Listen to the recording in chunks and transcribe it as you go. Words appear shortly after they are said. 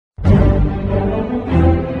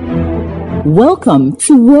Welcome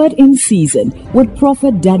to Word in Season with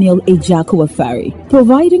Prophet Daniel Ejaku-Afari,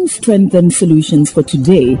 providing strength and solutions for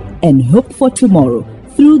today and hope for tomorrow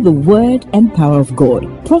through the Word and power of God.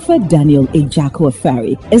 Prophet Daniel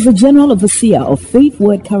Ejaku-Afari is the General Overseer of Faith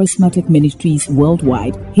Word Charismatic Ministries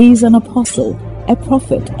worldwide. He is an apostle, a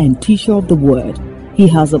prophet, and teacher of the Word. He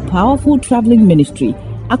has a powerful traveling ministry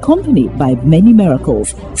accompanied by many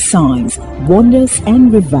miracles, signs, wonders,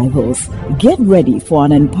 and revivals. Get ready for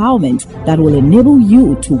an empowerment that will enable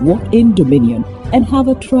you to walk in dominion and have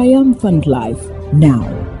a triumphant life. Now,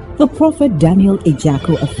 the Prophet Daniel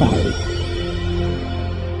Ejaku-Afari.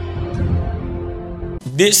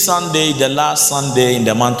 This Sunday, the last Sunday in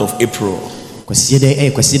the month of April.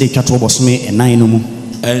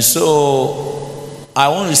 And so, I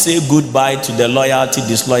want to say goodbye to the loyalty,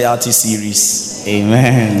 disloyalty series.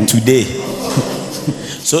 Amen. Today.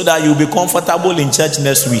 So that you'll be comfortable in church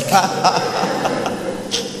next week.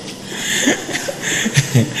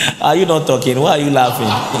 Are you not talking? Why are you laughing?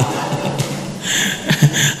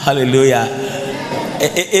 Hallelujah.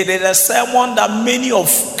 It is a sermon that many of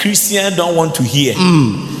Christians don't want to hear.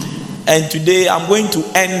 And today I'm going to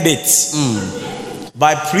end it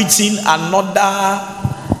by preaching another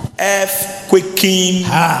earth-quaking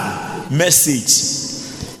message,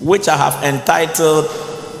 which I have entitled,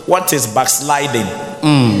 What is Backsliding?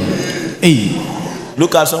 Hey.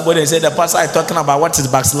 Look at somebody and say, the pastor is talking about what is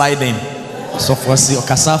backsliding. So for why is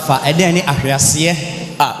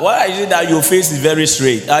it that your face is very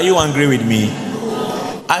straight? Are you angry with me?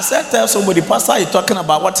 I said, tell somebody, pastor is talking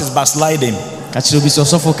about what is backsliding. Or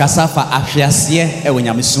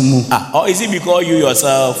is it because you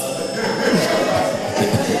yourself?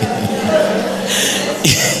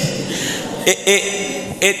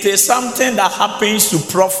 It is something that happens to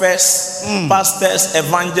prophets, pastors,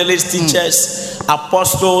 evangelists, teachers,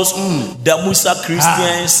 apostles, the Musa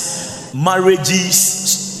Christians,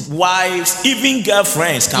 marriages, wives, even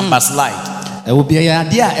girlfriends can backslide. And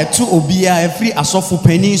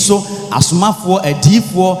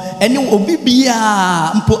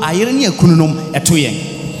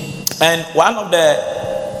one of the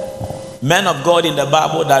men of God in the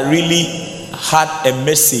Bible that really had a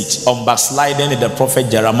message on backsliding is the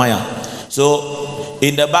prophet Jeremiah. So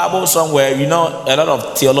in the Bible somewhere, a lot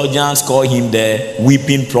of theologians call him the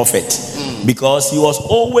weeping prophet, because he was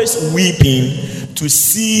always weeping to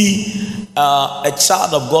see a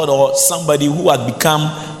child of God or somebody who had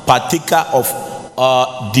become partaker of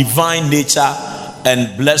divine nature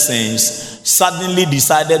and blessings suddenly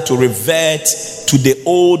decided to revert to the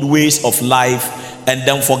old ways of life and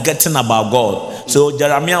then forgetting about God. So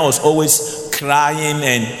Jeremiah was always crying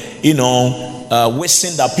and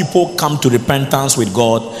wishing that people come to repentance with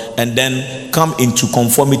God and then come into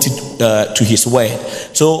conformity to his word.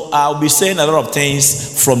 So I'll be saying a lot of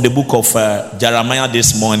things from the book of Jeremiah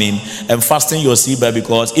this morning, and fasten your seatbelt,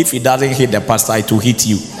 because if it doesn't hit the pastor, it will hit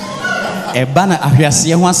you. Ebana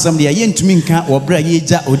ahwiase ho asem de yentumi nka obra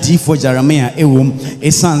yeja odifo Jeremiah ewom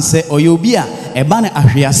esanse oyobia ebana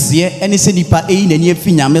ahwiase ene se nipa eyi nani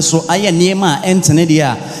afi nyame so aye niema entene de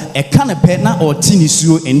a eka ne pe na oti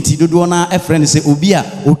nisuo enti dodo na efrene se obi a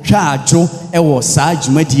otwa adwo ewo saa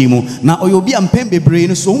dwumadie mu na oyobia mpem bebre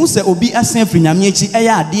no so hu se obi asen afri nyame echi eye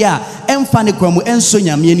ade a emfa ne kwamu enso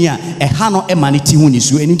nyame ni a eha no ema ne ti hu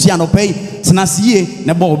nisuo enti anopai tenasiye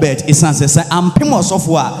ne bo bet esanse se ampem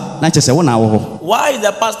osofo a na chese wo na wo. Why is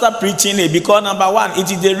the pastor preaching it? Because number one,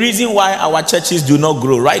 it is the reason why our churches do not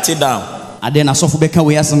grow. Write it down. If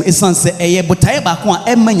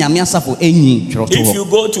you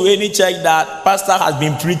go to any church that pastor has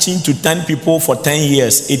been preaching to 10 people for 10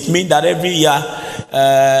 years, it means that every year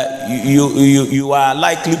you are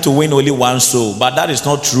likely to win only one soul. But that is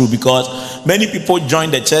not true, because many people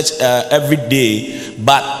join the church every day,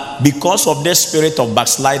 but because of the spirit of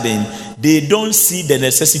backsliding, they don't see the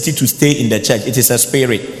necessity to stay in the church. It is a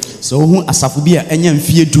spirit. So asafubia enya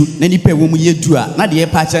mfiedu na nipa wo mu yedu a na de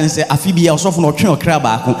pa cha nse afibia osofo no twe okra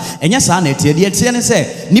ba ko enya sa na tie de tie ne se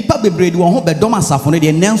nipa bebredi wo ho bedom asafo no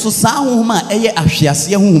de nenso sa hohoma eye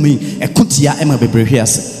ahwiase hohoma ekotia ema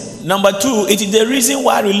bebrehwiase. Number two, it is the reason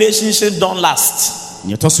why relationships don't last.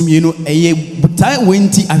 Nyetosumie eye butai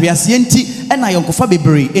wenti ahwiase enti ena yonkofa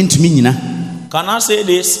bebre entumi nyina. Can I say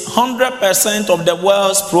this? 100% of the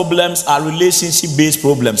world's problems are relationship-based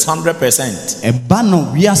problems. 100%.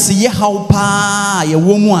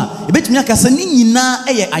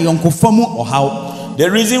 The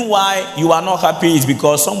reason why you are not happy is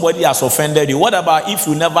because somebody has offended you. What about if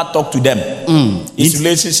you never talk to them? It's a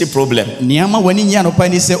relationship problem.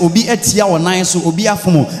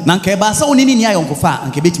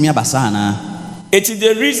 It is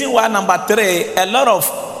the reason why, number three, a lot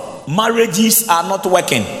of marriages are not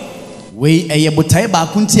working. When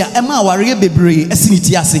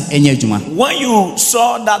you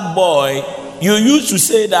saw that boy, you used to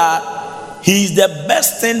say that he is the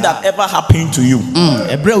best thing that ever happened to you.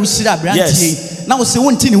 Yes.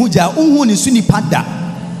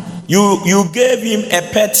 You gave him a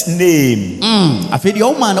pet name.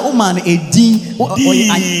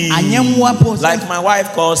 Like my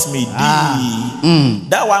wife calls me D.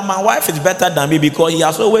 That one, my wife is better than me because he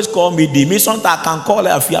has always called me D. Me sometimes I can call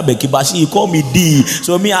her Afia Becky, but she call me D.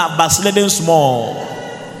 So me I'm backsliding small.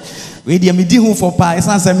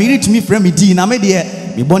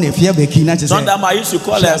 Sometimes I used to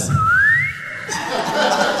call her.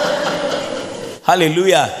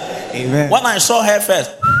 Hallelujah. Amen. When I saw her first,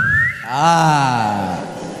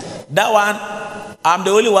 that one, I'm the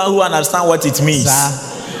only one who understands what it means.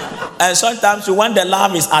 And sometimes when the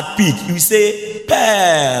love is at peak, you say,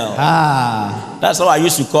 Pearl. That's how I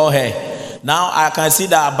used to call her. Now I can see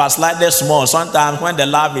that I backslided small. Sometimes when the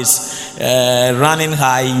love is running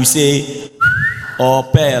high, you say, oh,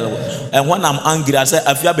 Pearl. And when I'm angry, I say,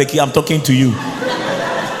 Afia Becky, I'm talking to you.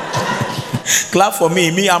 Clap for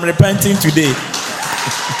me. Me, I'm repenting today.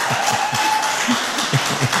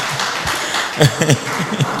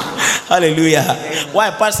 Hallelujah.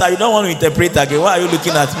 Why, Pastor, you don't want to interpret again? Why are you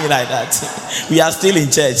looking at me like that? We are still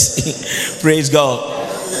in church. Praise God.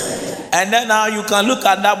 And then now you can look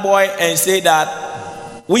at that boy and say that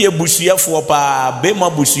we are bushia for pa bema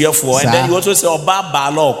bushia for, and then you also say Oba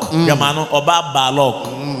Balok, Yamano Oba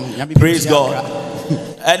Balok. Praise God.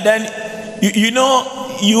 And then you know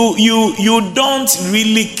you don't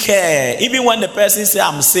really care. Even when the person say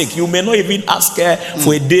I'm sick, you may not even ask her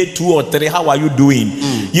for a day, 2 or 3. How are you doing?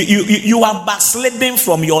 You are backsliding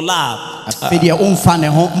from your love.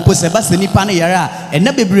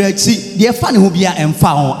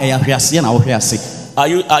 Are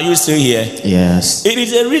you still here? Yes. It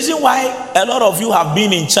is a reason why a lot of you have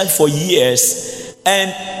been in church for years,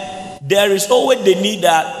 and there is always the need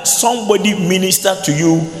that somebody minister to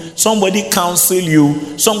you, somebody counsel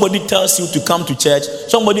you, somebody tells you to come to church,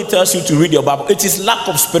 somebody tells you to read your Bible. It is lack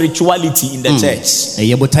of spirituality in the church.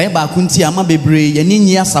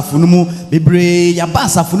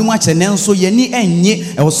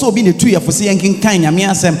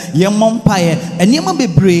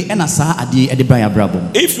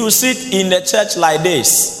 If you sit in the church like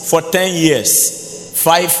this for 10 years,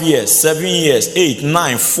 5 years, 7 years, 8,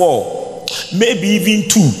 9, 4, maybe even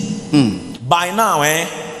 2, by now,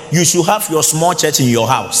 you should have your small church in your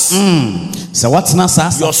house. So what's not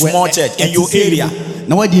your small church in your area?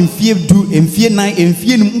 Now what in fear do in fear 9 in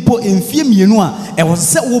fear mpo in fear mienua e was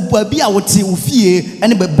say wo bia wote wo fie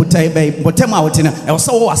ene botai botem a wote na e was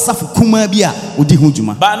say wo asafo kuma bia odi ho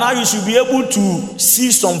djuma. But now you should be able to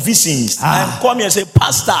see some visions and come here and say,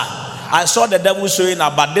 Pastor, I saw the devil showing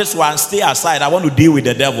up, but this one, stay aside. I want to deal with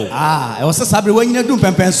the devil. I was sabre when you do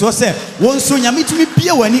pempen so say won so nyame tumi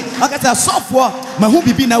bia wani akata sofo ma hu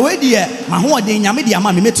bibi na we de ma ho de nyame de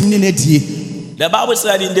ama me metumi na die. The Bible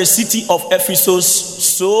said in the city of Ephesus,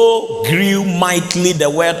 so grew mightily the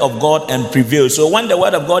word of God and prevailed. So when the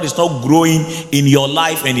word of God is not growing in your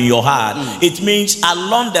life and in your heart, it means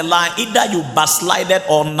along the line, either you backslided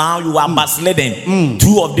or now you are backsliding.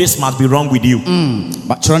 2 of this must be wrong with you.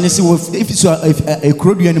 But if it's a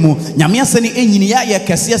crowd anymore, Nyamia sani enyini ya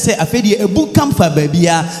kese se afedi ebu kamfa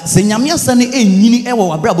babia se Nyamia sani enyini ewo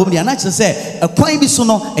wabrabo dia na kire se ekwan bi so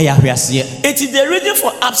no e ya hwease. It is the reason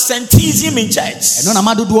for absenteeism in church. It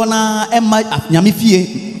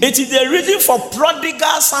is the reason for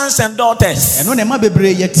prodigal sons and daughters.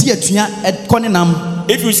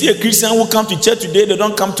 If you see a Christian who come to church today, they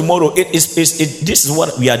don't come tomorrow. This is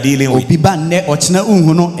what we are dealing with.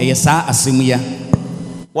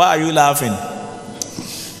 Why are you laughing?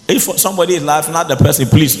 If somebody is laughing at the person,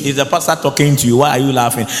 please, is the pastor talking to you? Why are you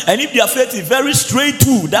laughing? And if their faith is very straight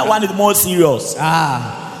too, that one is more serious.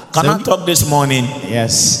 Can I talk this morning?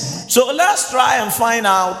 Yes. So let's try and find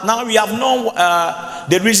out. Now we have known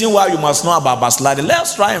the reason why you must know about backsliding.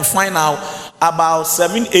 Let's try and find out about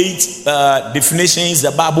 7, 8 definitions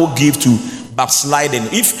the Bible gives to backsliding.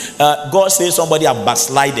 If God says somebody have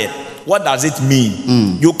backslided, what does it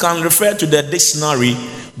mean? You can refer to the dictionary,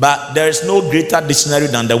 but there is no greater dictionary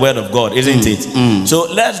than the word of God, isn't it? So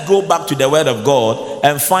let's go back to the word of God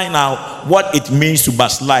and find out what it means to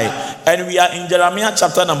backslide. And we are in Jeremiah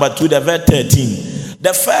chapter number 2, the verse 13.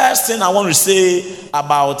 The first thing I want to say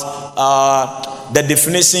about the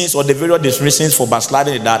definitions or the various definitions for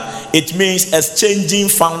backsliding is that it means exchanging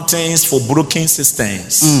fountains for broken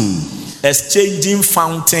systems. Exchanging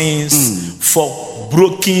fountains for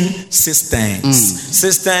broken cisterns.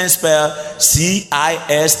 Cisterns spell CISTERN,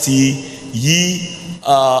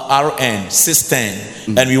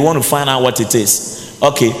 cistern. And we want to find out what it is.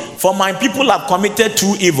 Okay. For my people have committed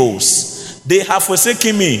 2 evils. They have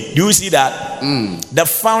forsaken me. Do you see that? The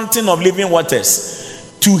fountain of living waters.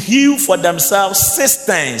 To heal for themselves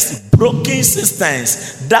cisterns, broken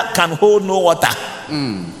cisterns that can hold no water.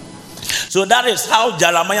 So that is how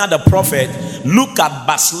Jeremiah the prophet look at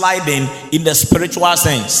backsliding in the spiritual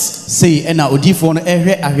sense. Say ena odifo no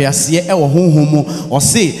ehwe ahwease ewo honhom o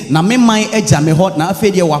say na memman agya me ho na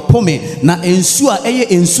afedie wapome na ensu a eye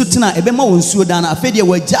ensu tena ebema wonsuo dan na afedie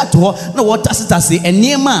wagya to ho na wotasitase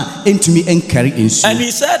enema entumi enkari ensu. And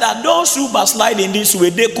he said that those who backslide in this way,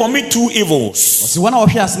 they commit 2 evils. So wana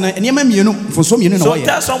ohwease na enema mienu fonso mienu na so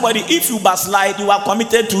tell somebody, if you backslide, you are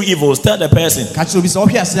committed 2 evils. Tell the person. Kacho bi so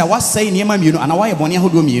ohwease a wasai enema mienu ana waye bone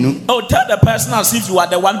ahodo mienu. Oh, tell the person as if you are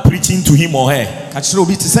the one preaching to him or her. Kacho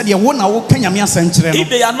bi said ye wo na wo kanyame asankyere no. If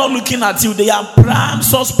they are not looking at you, they are prime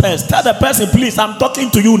suspects. Tell the person, please, I'm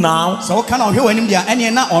talking to you now. So kana ohwe wanim dia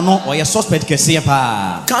ene na ono or ye suspect kese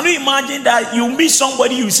pa. Can you imagine that you meet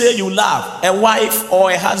somebody you say you love, a wife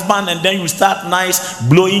or a husband, and then you start nice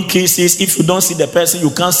blowing kisses? If you don't see the person,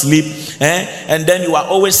 you can't sleep, and then you are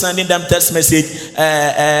always sending them text message,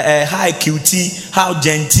 hi cutie, how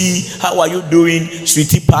gentle, how are you doing,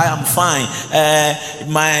 sweetie pie, I'm fine,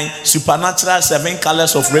 my supernatural 7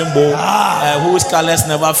 colors of rainbow, whose colors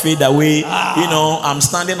never fade away. You know, I'm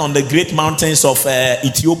standing on the great mountains of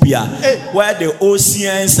Ethiopia, where the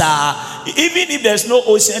oceans are. Even if there's no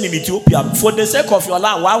ocean in Ethiopia, for the sake of your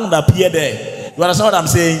life, why won't appear there? You understand what I'm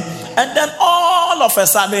saying? And then all of a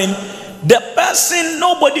sudden, the person,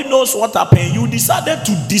 nobody knows what happened. You decided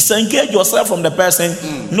to disengage yourself from the person.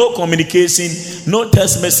 No communication, no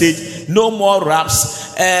text message, no more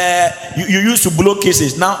raps. You used to blow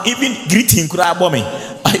kisses. Now even greeting could have me.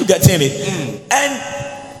 Are you getting it? And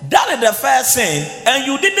that is the first sin. And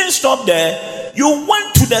you didn't stop there. You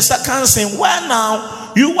went to the second sin, where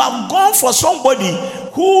now you have gone for somebody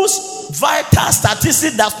whose vital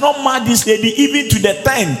statistics does not match this lady even to the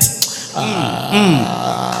 10th. I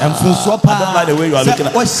don't like the way you are looking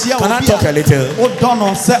at. Can I talk a little?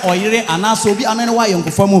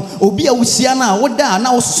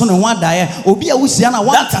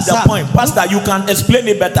 That's the point. Pastor, you can explain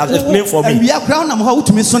it better. Explain for me.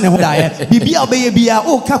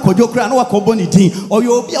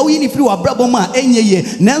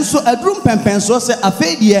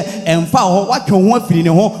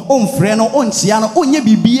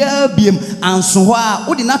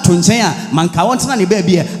 Manka wontina ne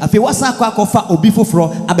baby afi wasa kwa kofa obi foforo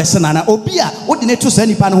abesena na obi a odine to sa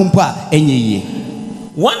nipa no ho mpo a enyeye.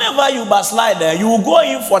 Whenever you backslide, you will go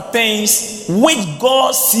in for things which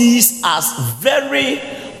God sees as very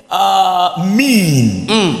mean,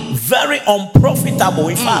 very unprofitable.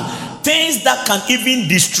 In fact, things that can even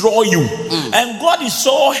destroy you. And God is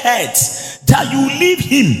so hurt that you leave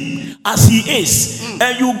him as he is,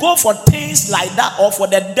 and you go for things like that, or for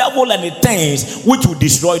the devil and the things which will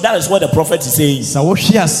destroy. That is what the prophet is saying. So what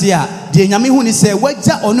she has here, the nyame hu ni say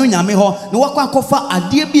waja onu nyame ho na wakwa kofa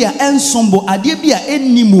ade bia ensombo ade bia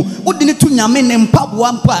enimu wodine to nyame ne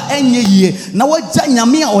mpaboa mpa enye yie na waja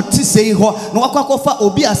nyame a otise ho na wakwa kofa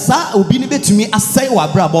obi asa obi ni betumi asai wa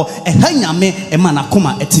brabo eha nyame e ma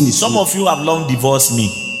koma etini. Some of you have long divorced me.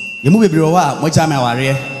 Yemu bebre wa moja me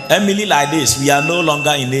aware. Emily, like this, we are no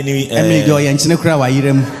longer in any.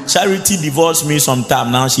 Charity divorced me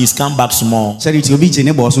sometime. Now she's come back small. Charity,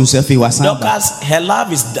 Doctors, her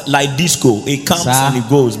love is like disco. It comes and it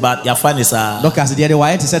goes, but your fun is Doctors, the other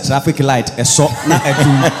way to set traffic light.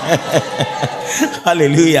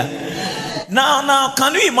 Hallelujah. Now,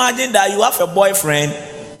 can you imagine that you have a boyfriend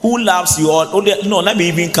who loves you all? No, let me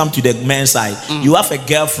even come to the men's side. You have a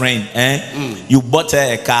girlfriend, you bought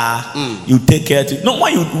her a car, you take her to. No,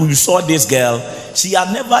 when you saw this girl, she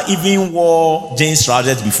had never even wore jeans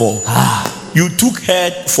trousers before. You took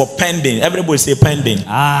her for pending. Everybody say pending.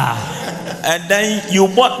 And then you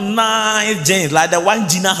bought nice jeans like the one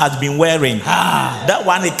Gina has been wearing. That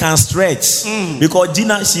one it can stretch because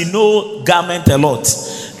Gina, she know garment a lot.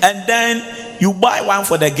 And then you buy one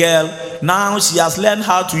for the girl. Now she has learned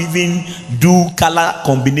how to even do color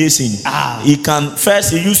combination. He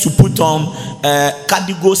used to put on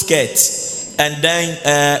cardigan skirts and then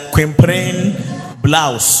quimprine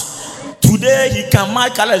blouse. Today he can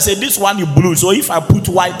mark color and say this one is blue, so if I put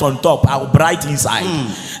white on top, I'll bright inside.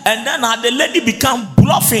 And then the lady become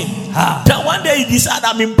bluffing. Then one day he decided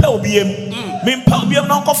that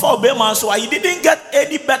so he didn't get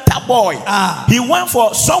any better boy. He went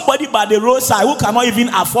for somebody by the roadside who cannot even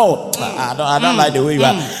afford. I don't like the way you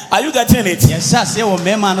are. Are you getting it? Yes, you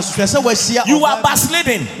are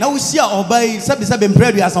backsliding. Now we see our obey some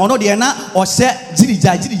previous or no diana or say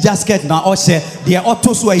just get now or say the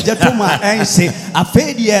auto so I just and say a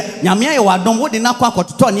fadia Yamia wa don't what in aqua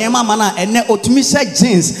to turn Yama mana and otimisa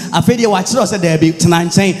jeans a fadia watch us there be tonight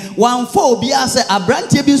saying 1 4 be as a brand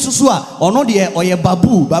table susua or no dear or a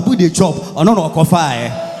babu the chop or no coffee.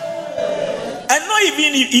 And not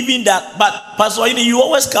even that, but Pastor, you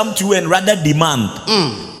always come to and rather demand.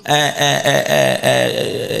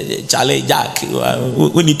 Charlie Jack,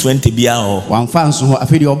 we need 20 beer or 1 fan so a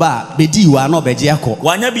video bar, Bedi, you are not Bejiako.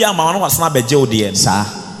 One year beer man was not Bejo, dear. Sir,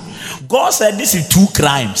 God said this is 2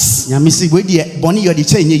 crimes. Yamisi, Bonnie, you're the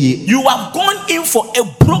chain. You have gone in for a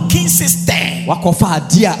broken system. Wakofa,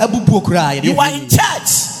 dear, Abu cry. You are in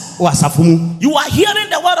church. You are hearing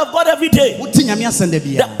the word of God every day.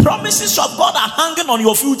 The promises of God are hanging on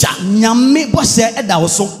your future.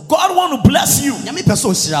 God want to bless you.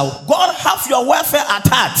 God have your welfare at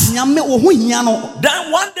heart.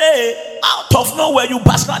 Then one day, out of nowhere, you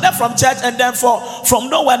backslided from church, and then from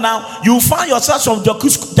nowhere now, you find yourself from the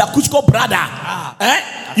Cusco brother.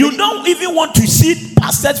 You don't even want to see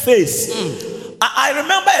pastor's face. I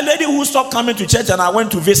remember a lady who stopped coming to church, and I went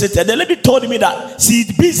to visit her. The lady told me that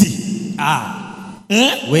she's busy. I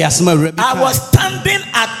was standing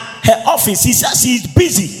at her office. She said she's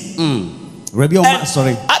busy.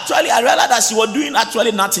 Actually, I realized that she was doing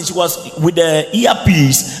nothing. She was with the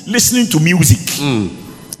earpiece listening to music. And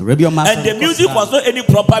the music was not any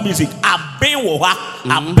proper music.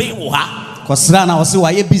 Kosrana was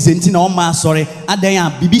why busy in Oma, sorry. Adaya,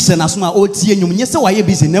 Bibisa Nasuma, Otia, you say why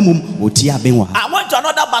busy Nemum, Otia Benwa. I went to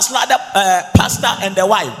another pastor and the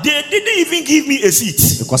wife. They didn't even give me a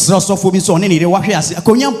seat. Because also for me, so any they walk here, a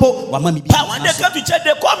Konyampo, when they come to church,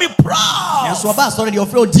 they call me proud. Yes, so about already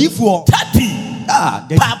of your D4. Daddy,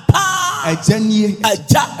 Papa, a Jenny, a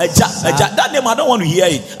that name I don't want to hear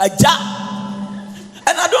it.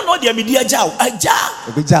 And I don't know the media jow.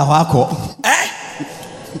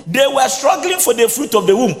 They were struggling for the fruit of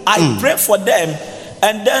the womb. I prayed for them,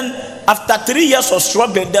 and then after 3 years of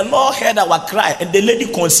struggling, the Lord heard our cry, and the lady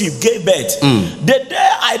conceived, gave birth. The day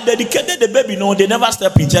I dedicated the baby, no, they never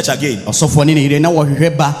stepped in church again. Also for Nini, now what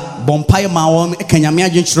Bompire Mawon, Kenyamia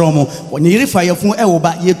Jinchromo, when you fire from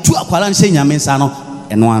Ewoba, you 2 Aqualan Senyamesano,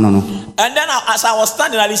 and one. And then as I was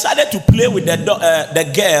standing, I decided to play with the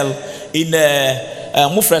girl in the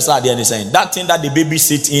Mufresa, that thing that the baby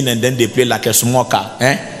sits in, and then they play like a smoker,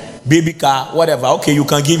 baby car, whatever. Okay, you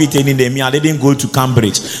can give it any day. Me, I didn't go to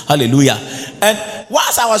Cambridge. Hallelujah. And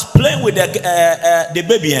whilst I was playing with the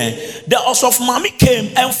baby, the house of mommy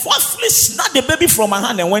came and forcefully snatched the baby from my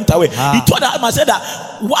hand and went away. He told her, I said that,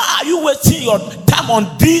 why are you wasting your time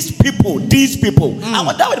on these people? These people. I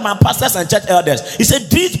was there with my pastors and church elders. He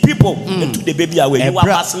said, these people, they took the baby away. You are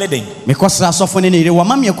backsliding. Because are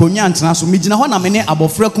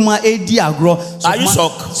you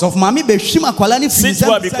shocked? So mommy be shima kwalani since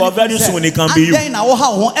because very soon it can be you.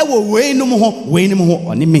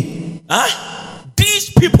 These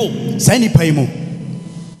people.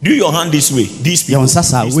 Do your hand this way. These people.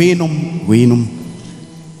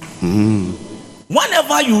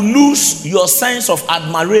 Whenever you lose your sense of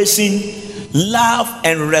admiration, love,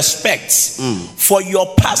 and respect for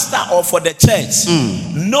your pastor or for the church,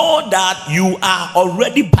 know that you are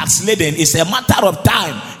already backsliding. It's a matter of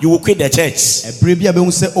time you will quit the church.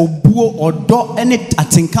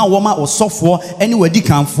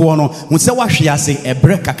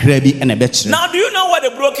 Now, do you know what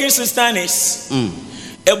a broken cistern is?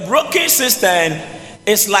 A broken cistern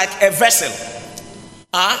is like a vessel.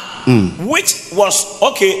 Which was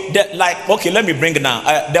let me bring it down.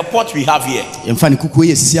 The pot we have here. You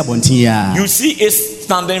see it's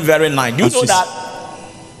standing very nice. You know that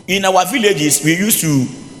in our villages we used to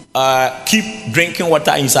keep drinking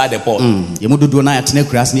water inside the pot.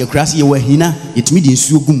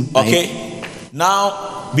 Okay.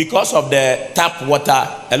 Now, because of the tap water,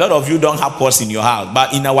 a lot of you don't have pots in your house.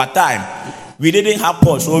 But in our time, we didn't have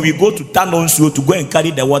pots, so we go to Tanonsu to go and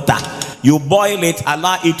carry the water. You boil it,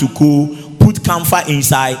 allow it to cool, put camphor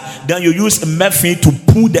inside, then you use methane to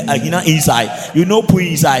put the agina inside. You know, put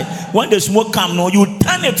inside. When the smoke comes, no, you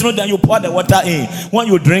turn it through, then you pour the water in. When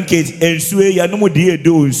you drink it, and sway, you no more dear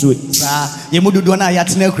do so. You mudu do na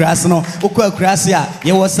yatne crass no, ukwa crass ya.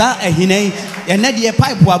 You was a hine, ene de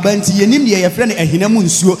pipe abanti yenim de ye frɛ ne ahina mu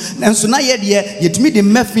nsuo nanso na ye de yetumi de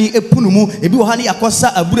mafin epunu mu ebi wo ha ne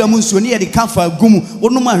yakosa abura mu nsuo ne ye de kafa gumu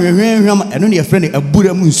wonum ahwehwehwam eno ne ye frɛ ne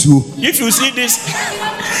abura mu nsuo. If you see this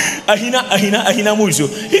ahina mu nsuo,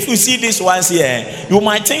 if you see this ones here, you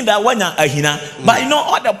might think that when ahina, but you know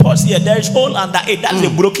all the parts here there is hole under it. That's a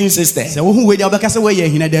broken system. Se wo hu we de obekase we ye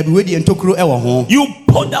ahina da bi we de ntokuro e wo ho. You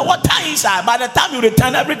put the water inside, by the time you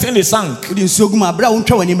return everything is sunk. We de nsuo gum abra wo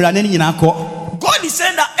ntwa wani mra na nyina akɔ. God is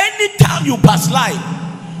saying that anytime you backslide,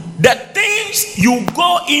 the things you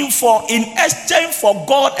go in for in exchange for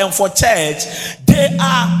God and for church, they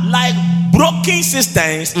are like broken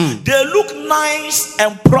systems. They look nice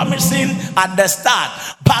and promising at the start,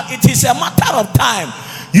 but it is a matter of time.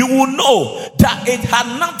 You will know that it had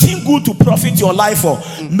nothing good to profit your life for.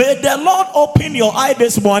 May the Lord open your eye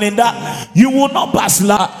this morning that you will not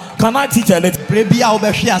backslide. Can I teach a little? Prebia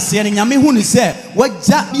obehwe ase ne nyame hu ni se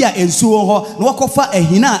wagya bia ensuo ho na wakofa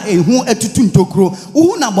ehina ehu etutu ntokro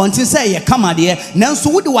uhu na bonten se ye kamade nanso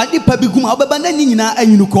wode wade pa bigum obeba na nyina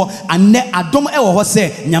anyunuko anne adom e wo ho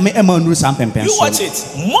se nyame e ma nuru sampempen. You watch it.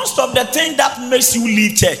 Most of the thing that makes you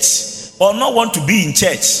leave church or not want to be in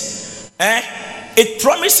church, it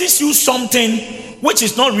promises you something which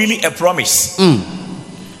is not really a promise.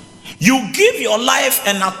 You give your life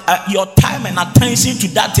and your time and attention to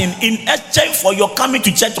that thing in exchange for your coming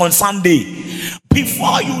to church on Sunday.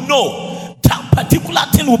 Before you know, that particular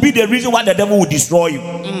thing will be the reason why the devil will destroy you.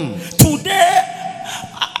 Today,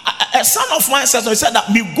 a son of mine said that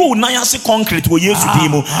me go Nayasi concrete will use today.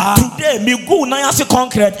 Me go Nayasi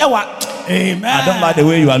concrete. Amen. I don't like the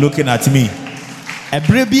way you are looking at me.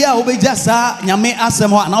 Ebrebia obeja sa nyame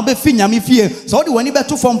asem ho na obefi nyame fie so de wani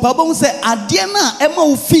beto fom pa bo se ade na ema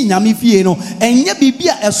wo fi nyame fie no enye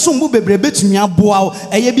bibia esombo bebrebe tumi aboa wo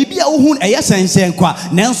eye bibia wo hu eye sensen kwa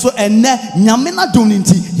nanso enne nyame na dom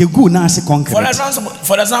nti ye go na ase concrete.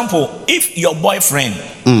 For example, if your boyfriend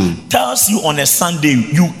tells you on a Sunday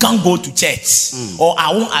you can't go to church or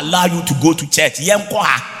I won't allow you to go to church,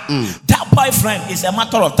 that boyfriend is a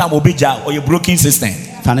matter of time obija or a broken system.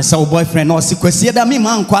 Fanesa wo boyfriend no sikwasi da mi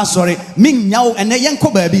man kwa sorry mi nyawo ene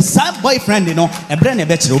yenko ba bi sa boyfriend no ebre na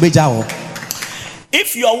be kire obija wo.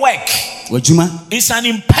 If your work is an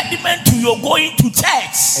impediment to your going to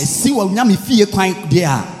church, esi wo nyame fie kwan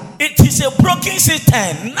dia, it is a broken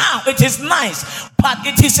system. Now it is nice, but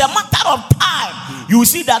it is a matter of time. You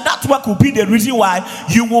see that work will be the reason why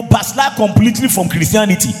you will backslide completely from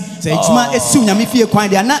Christianity. Say esi nyame fie kwan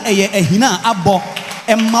dia na eye ehina abo.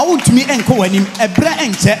 That's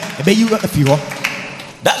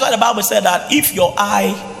why the Bible said that if your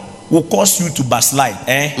eye will cause you to backslide,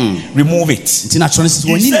 remove it. Can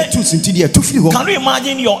you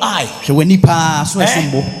imagine your eye?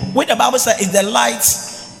 What the Bible said is the light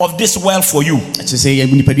of this world for you.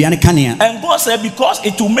 And God said because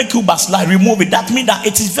it will make you backslide, remove it. That means that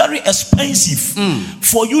it is very expensive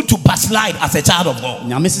for you to backslide as a child of God. You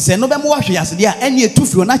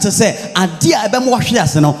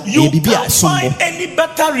can't find any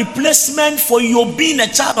better replacement for you being a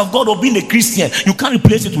child of God or being a Christian. You can't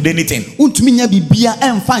replace it with anything.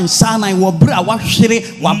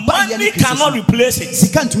 Money cannot replace it.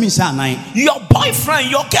 Your boyfriend,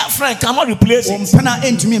 your girlfriend cannot replace it.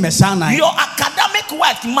 Your academic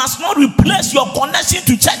work must not replace your connection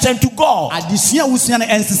to church and to God. Anything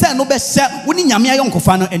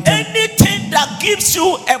that gives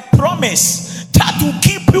you a promise that will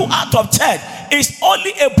keep you out of church is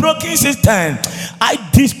only a broken system. I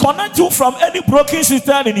disconnect you from any broken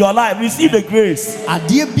system in your life. Receive the grace. So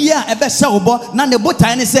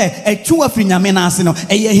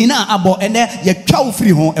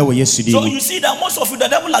you see that most of you, the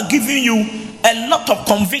devil are giving you a lot of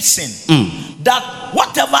conviction that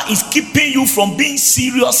whatever is keeping you from being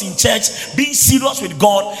serious in church, being serious with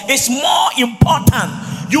God, is more important.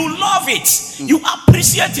 You love it, you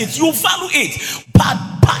appreciate it, you value it. But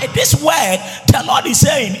by this word, the Lord is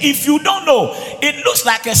saying, if you don't know, it looks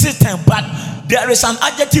like a system, but there is an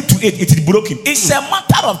adjective to it. It is broken. It's a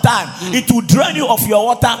matter of time. It will drain you of your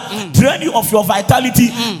water, drain you of your vitality,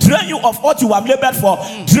 drain you of what you have labored for,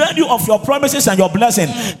 drain you of your promises and your blessing.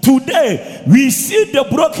 Today, we see the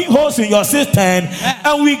broken holes in your system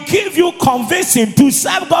and we give you convincing to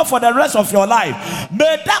serve God for the rest of your life.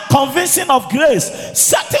 May that convincing of grace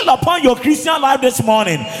settle upon your Christian life this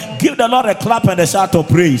morning. Give the Lord a clap and a shout of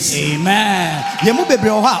praise. Amen.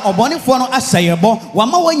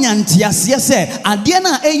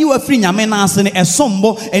 Adiana eyu afri nyame na ase ne esombo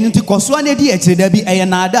so enu ti koso na di ekire da bi eye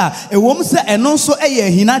na ada ewom se eno so eye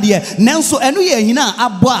hina de nenso eno ye hina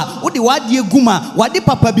abo a wo de wade eguma wade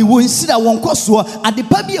papa bi wo nsira won koso ade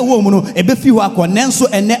pa bi ewo mu no ebefi ho akọ nenso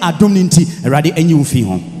ene adom nti erade anyi wo fi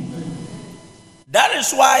ho. That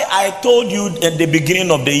is why I told you at the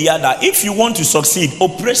beginning of the year that if you want to succeed,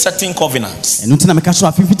 operate certain covenants. Enu tina meka so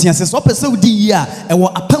afifiti se so pese udi yi a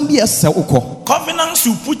ewo apam bi ese ukọ. Covenants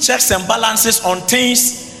you put checks and balances on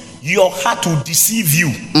things your heart will deceive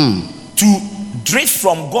you to drift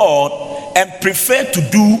from God and prefer to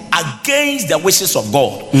do against the wishes of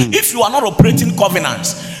God. If you are not operating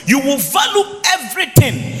covenants, you will value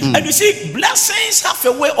everything. And you see, blessings have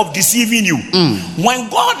a way of deceiving you. When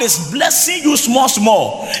God is blessing you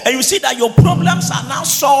small, and you see that your problems are now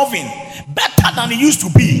solving better than it used to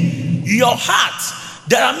be, your heart,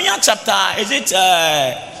 Jeremiah chapter, is it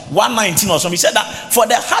 119 or something, he said that for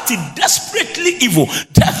the heart is desperately evil.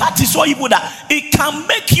 The heart is so evil that it can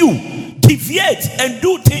make you deviate and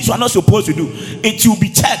do things you are not supposed to do. It will be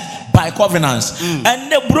checked by covenants.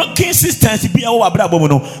 And the broken systems,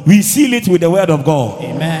 we seal it with the word of God.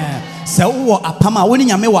 Amen. Se wo apama woni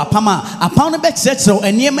nyame wo apama apam no be kyerɛkyerɛw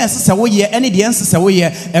eniema ɛsɛ wo ye ene de ɛnsɛ wo ye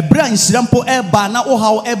ɛbra nhyirampo ɛba na wo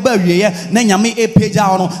haw ɛba wieye na nyame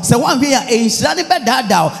epagya no se wanhwe ya enhyira ne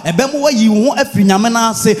bɛdaadaa ɛbɛmo wayi wo afiri nyame na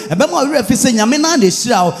ase ɛbɛmo awura fi se nyame na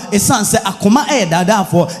hyira wo esan se akoma ɛyɛ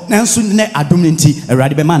daadaafo nanso ne adom nti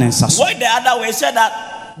awurade bɛma ne nsa so. Why the other way said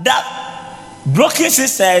that broken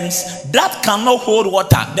systems that cannot hold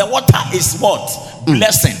water. The water is what?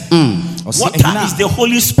 Blessing. Water is the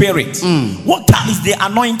Holy Spirit. Water is the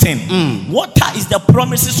anointing. Water is the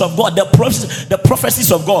promises of God, the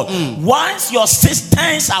prophecies of God. Once your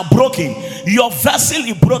systems are broken, your vessel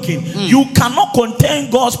is broken, you cannot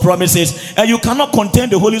contain God's promises and you cannot contain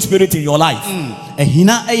the Holy Spirit in your life.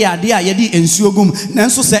 Ehina eyade a yedi ensuogum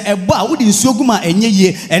nanso se ebo a wodi ensuogum a enye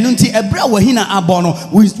ye eno nti ebra wahina abo no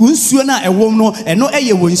wonsuo na ewom no eno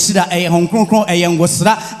eye wonhyira eye honkronkron eye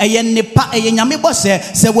ngosra eye nepa eye nyame bose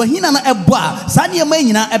se wahina na ebo a sa ne ma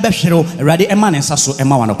nyina ebehwere erade ema ne nsa so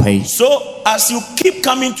ema wanopai. So as you keep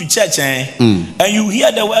coming to church and you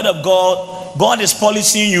hear the word of God is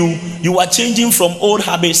polishing you. You are changing from old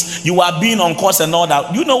habits. You are being on course and all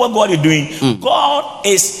that. You know what God is doing? God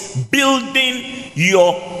is building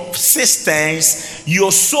your systems.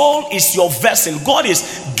 Your soul is your vessel. God is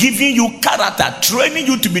giving you character, training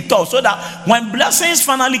you to be tough, so that when blessings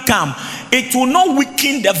finally come, it will not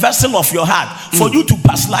weaken the vessel of your heart for you to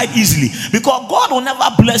backslide easily. Because God will never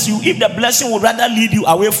bless you if the blessing would rather lead you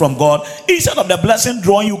away from God instead of the blessing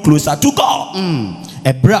drawing you closer to God.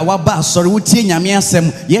 Ebra waba sorry wutie nyame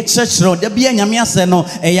asem ye kyerɛkyerɛw da bia nyame asem no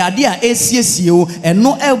eyade a esiesie o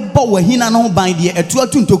eno ebo wahina no ban de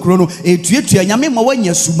etuatu ntokro no etuatua nyame ma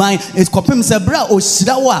wanya suban ekopem se bra o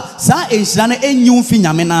hyira wo a saa enhyira no enyi mfi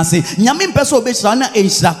nyame na ase nyame mpɛ sɛ obehyira na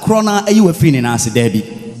enhyira kro na ayi wafiri ne na ase da bi.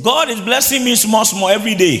 God is blessing me small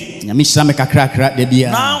every day. Nyame hyira me kakrakra da bia.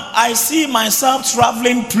 Now I see myself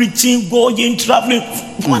traveling, preaching, going, traveling.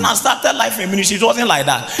 When I started life in ministry, it wasn't like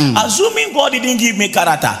that. Assuming God didn't give me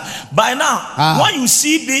character. By now, when you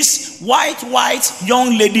see these white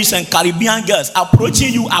young ladies and Caribbean girls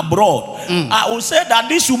approaching you abroad, I will say that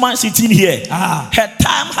this woman sitting here, her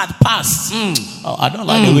time had passed. Oh, I don't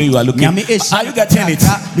like the way you are looking. Are you getting it?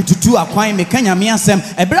 Bitutu akwan me kan nyame asem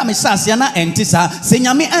ebra me hyase na entisa se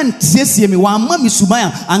nyame antiesie me wa ma me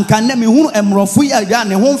suban anka na me hunu emrofo ya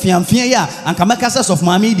ne ho mfiamfia ya anka makasa of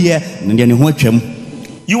mama de ne ho atwam.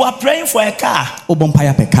 You are praying for a car.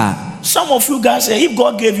 Some of you guys say if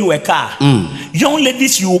God gave you a car, young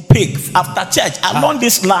ladies you will pick after church along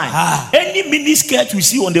this line. Any mini skirt you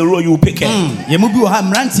see on the road, you will pick it. Are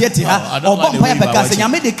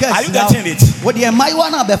you getting it?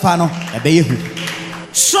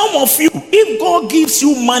 Some of you, if God gives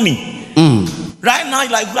you money, right now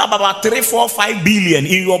like you have about 3, 4, 5 billion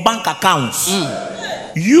in your bank accounts.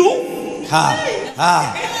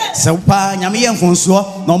 So nyame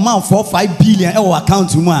yemfonso no man 4-5 billion e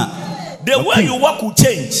account mu a the way you walk will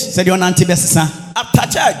change. Said you nanti besisa after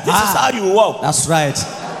church. This is how you walk. That's right.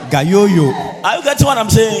 Gayoyo. Are you getting what I'm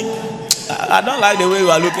saying? I don't like the way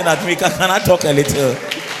you are looking at me. Can I talk a little?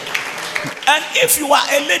 And if you are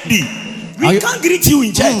a lady, we can't greet you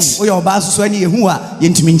in church. So God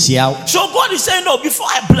is saying, no, before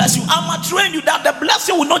I bless you, I'm going to train you that the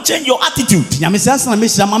blessing will not change your attitude. Sunday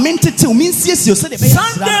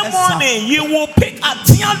morning, you will pick a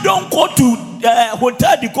don't go to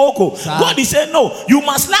Hotel de Coco. God is saying, no, you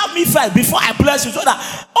must love me first before I bless you. So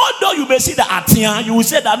that although you may see the Atian, you will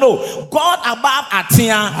say that no, God above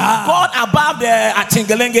Atian, God above the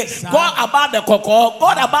Atingelenge, God above the Coco,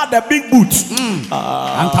 God above the big boots. And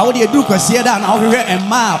how do you do? Because here and over here and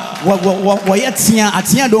map what yet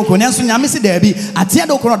Atian don't condense Yamisi Debbie, Atian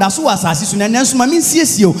don't know that's what assassin and Nancy Mamin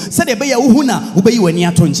sees you, said a bay Uhuna, obey when you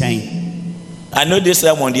are chain. I know this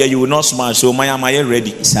one there you will not smile, so my am I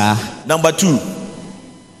ready? Sir. Number 2.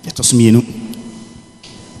 Let us mean.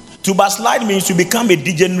 To backslide means to become a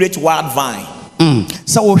degenerate wild vine.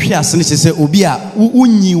 So here since say Obia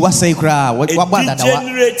Uni was say cry what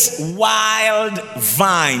degenerate wild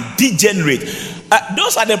vine. Degenerate.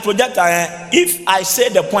 Those are the projects. If I say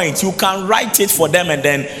the point, you can write it for them and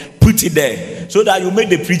then put it there so that you make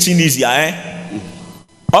the preaching easier.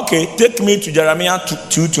 Okay, take me to Jeremiah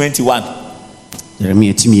 2:21.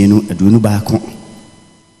 Jeremiah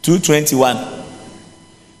 2:21.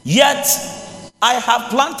 Yet I have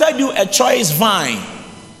planted you a choice vine,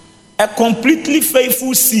 a completely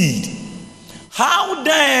faithful seed. How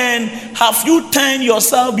then have you turned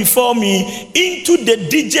yourself before me into the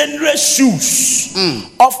degenerate shoes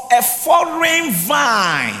of a foreign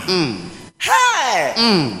vine? Hey,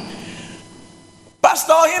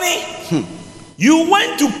 Pastor Henry, you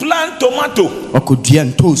went to plant tomato.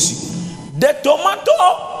 The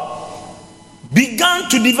tomato began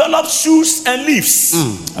to develop shoots and leaves.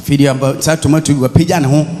 After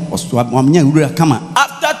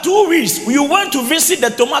 2 weeks, you went to visit the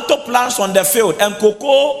tomato plants on the field, and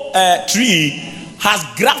cocoa tree has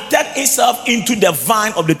grafted itself into the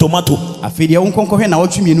vine of the tomato.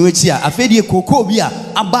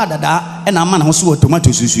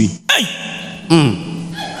 Hey.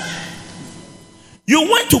 You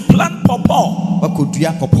went to plant pawpaw.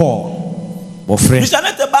 By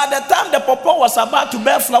the time the pawpaw was about to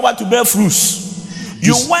bear flower, to bear fruits,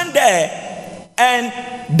 you went there and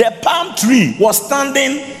the palm tree was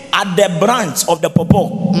standing at the branch of the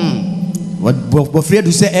pawpaw.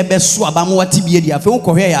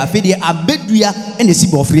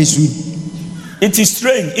 It is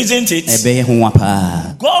strange, isn't it?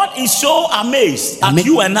 God is so amazed at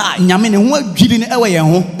you and I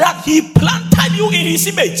that He planted you in His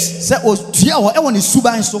image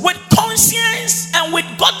with conscience and with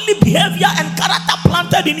godly behavior and character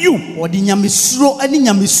planted in you.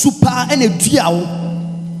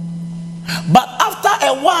 But after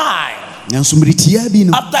a while,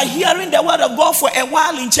 after hearing the word of God for a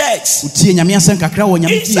while in church,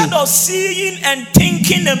 instead of seeing and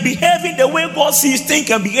thinking and behaving the way God sees, think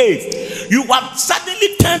and behave, you have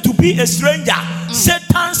suddenly turned to be a stranger,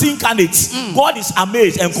 Satan's incarnate. God is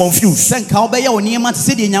amazed and confused.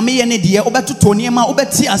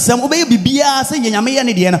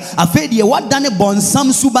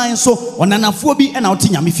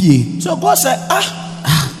 So God said,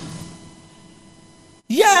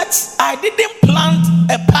 yet I didn't plant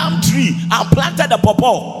a palm tree, I planted a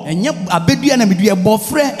pawpaw. You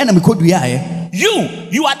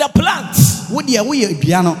are the plant.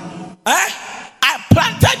 I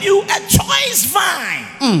planted you a choice vine.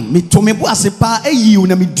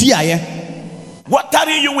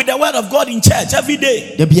 Watering you with the word of God in church every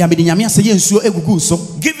day, giving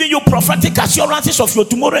you prophetic assurances of your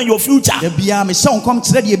tomorrow and your future.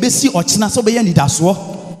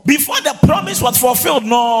 Before the promise was fulfilled,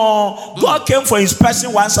 no, God came for His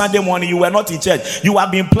person one Sunday morning. You were not in church. You have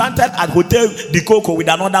been planted at Hotel de Coco with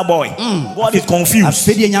another boy. God is confused.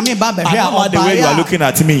 I don't know the way you are looking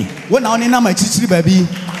at me.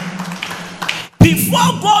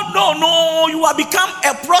 Before God, no, you have become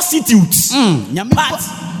a prostitute. But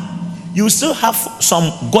you still have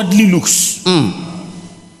some godly looks.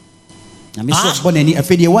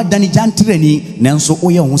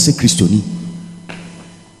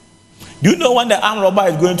 Do you know when the armed robber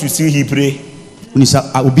is going to steal, he pray?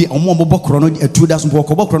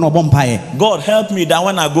 God help me that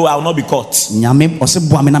when I go, I will not be caught.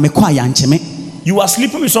 You are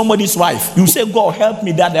sleeping with somebody's wife. You say, God help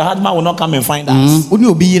me that the husband will not come and find us. God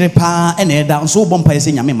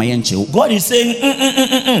is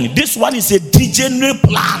saying, this one is a degenerate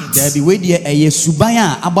plant. And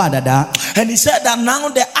He said that now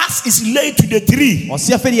the axe is laid to the tree, that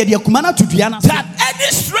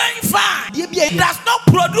any strange vine does not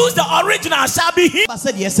produce the original shall be him.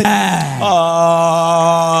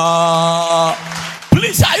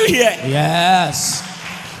 Please, are you here? Yes.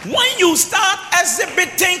 When you start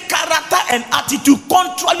exhibiting character and attitude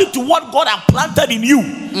contrary to what God has planted in you,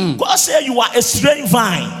 God said you are a strange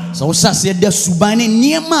vine. So we say the subane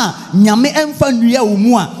niema nyame emfa nua wo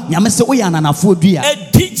mu a nyame se wo ya nanafo dua. A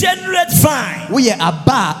degenerate vine. Wo ye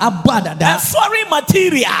aba dada. A foreign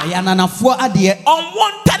material. Ya nanafo ade.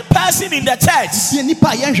 Unwanted person in the church. Sie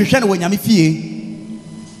nipa ye nhwehwe ne wo nyame fie.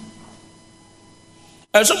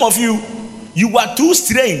 And some of you are too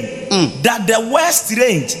strange that the word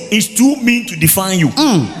strange is too mean to define you.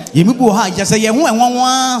 Yemi bu ha je say ye ho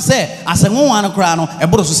enwonwa say asenwonwa no kra no e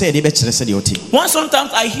bodo so say de be kire se de oti. One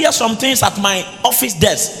sometimes I hear some things at my office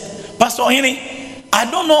desk. Pastor Henry, I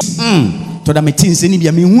don't know. To da metin se ni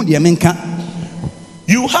bia me hu de menka.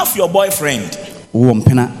 You have your boyfriend. Wo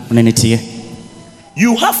mpena ne ne tie.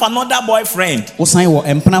 You have another boyfriend. Wo san wo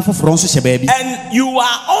empena foforo nso hye baabi. And you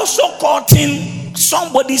are also courting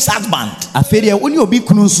somebody's husband. Aferia oni obi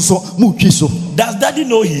kunu nso so mu twi so. Does daddy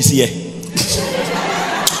know he's here?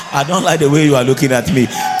 I don't like the way you are looking at me.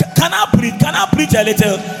 Can I preach a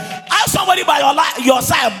little? Ask somebody by your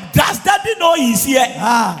side. Does daddy know he's here?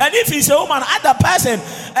 And if he's a woman, other person,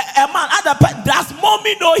 a man, other person, does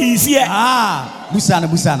mommy know he's here?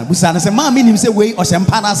 Busana say mommy nim say we o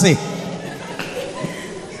sempana say.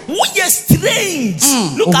 We are strange.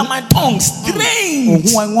 Look at my tongue,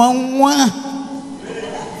 strange.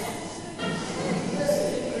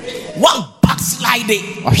 One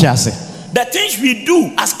backsliding. The things we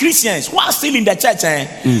do as Christians while still in the church,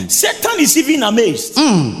 Satan is even amazed.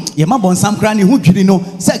 I'm telling you,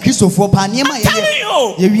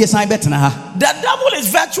 the devil is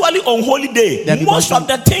virtually on holiday. Most of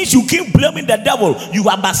the things you keep blaming the devil, you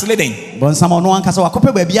are backsliding.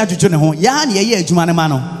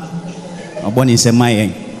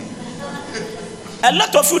 A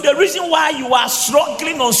lot of you, the reason why you are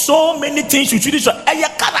struggling on so many things, you choose your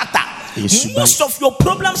character. Most of your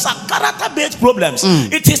problems are character-based problems.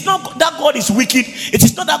 It is not that God is wicked. It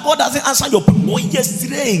is not that God doesn't answer your prayer. Oh, yes,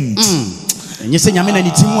 strange. And you say, "Nyame na ni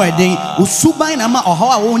timu eden usuban na ma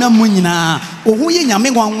ohawa wo na munyina ohuye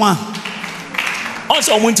nyame gwanwa."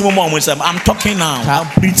 Also, I'm talking now. I'm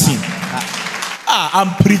preaching.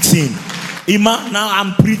 I'm preaching. Ima, now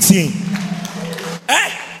I'm preaching.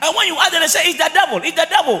 And when you add it and say, "It's the devil, it's the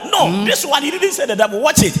devil." No, this one, he didn't say the devil.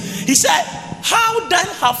 Watch it. He said, "How then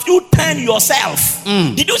have you turned yourself?"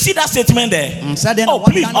 Did you see that statement there? Oh,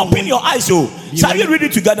 please, open your eyes. So, shall we read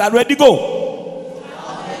it together? Ready, go.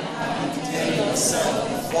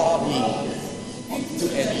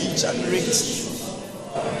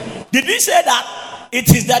 Did he say that it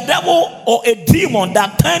is the devil or a demon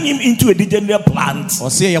that turned him into a degenerate plant? It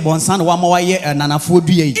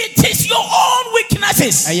is your own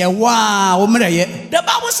weaknesses. The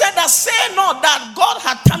Bible said that say not that God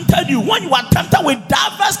had tempted you. When you are tempted with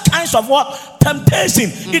diverse kinds of what?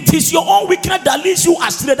 Temptation. It is your own weakness that leads you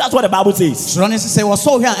astray. That's what the Bible says. Your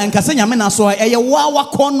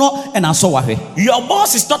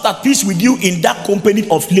boss is not at peace with you in that company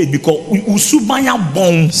of late because usubanya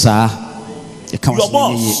bomb. Your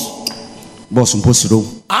boss.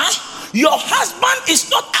 Your husband is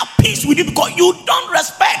not at peace with you because you don't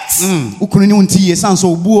respect.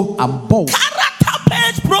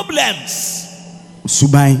 Character-based problems.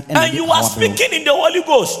 And you are speaking in the Holy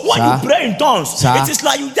Ghost. When you pray in tongues, it is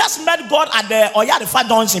like you just met God at the Oyarifa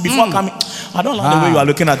Dungeon before coming. I don't like the way you are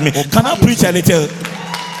looking at me. Can I preach a little?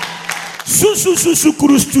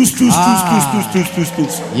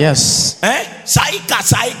 Yes. Saika.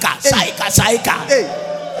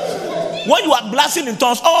 When you are blasting in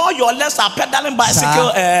tongues, all your legs are pedaling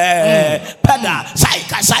bicycle pedal.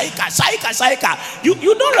 Saika.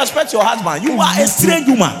 You don't respect your husband. You are a strange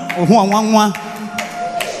woman.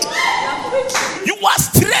 You are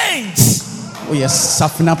strange. Oh yes,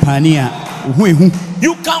 Safina Pania.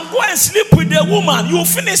 You can go and sleep with the woman. You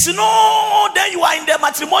finish, no. Then you are in the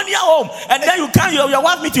matrimonial home, and then you can your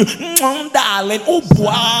wife meet you, darling. Oh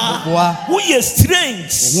boy, who is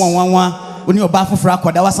strange.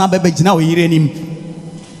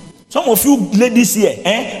 Some of you ladies here,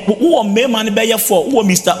 who are men man bear for? Who are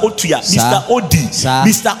Mr. Otuya, Mr. Odi,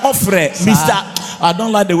 Mr. Ofre, Mr. I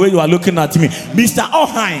don't like the way you are looking at me, Mr.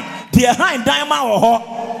 Ohain, dear Hein Diamond or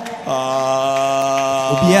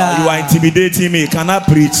you are intimidating me. Can I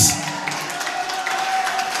preach?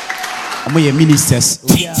 We are ministers.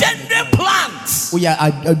 Gender plants. We are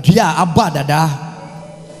abadada.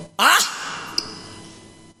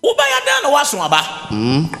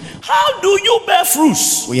 How do you bear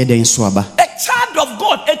fruits? A child of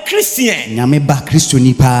God, a Christian. You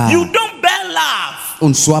don't bear love.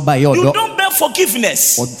 You don't bear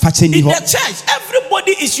forgiveness. In the church,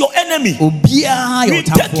 everybody is your enemy. Obiara We yo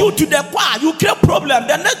take you to the choir, you create problem.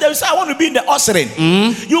 The next day you say, I want to be in the ushering.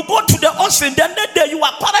 You go to the ushering, the next day you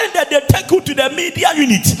are quarreling, they take you to the media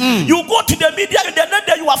unit. You go to the media unit, the next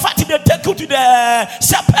day you are fighting, they take you to the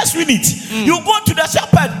shepherds unit. You go to the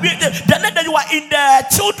shepherd, the next day you are in the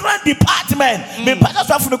children department.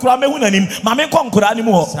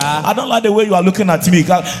 I don't like the way you are looking at me.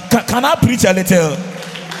 Can I preach a little?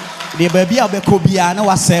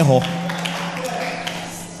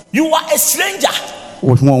 You are a stranger.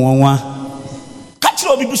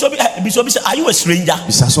 Are you a stranger?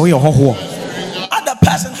 Other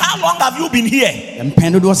person, how long have you been here? And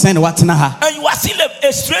you are still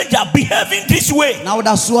a stranger behaving this way.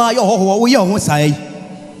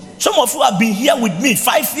 Some of you have been here with me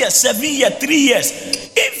 5 years, 7 years, 3 years.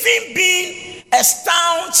 Even being a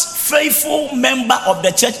staunch, faithful member of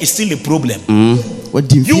the church is still a problem. You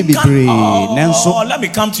can, let me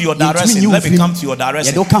come to your direction. Let me come to your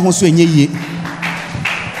direction.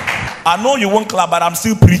 I know you won't clap, but I'm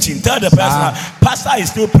still preaching. Tell the person, pastor is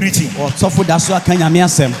still preaching.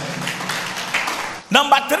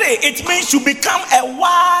 Number 3, it means you become a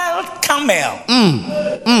wild camel.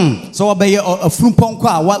 So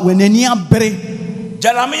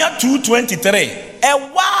Jeremiah 2:23. A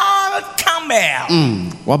wild camel.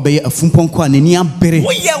 We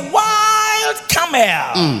a wild camel.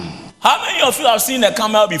 How many of you have seen a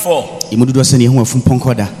camel before?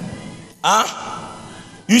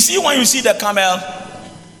 You see, when you see the camel,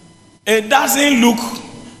 it doesn't look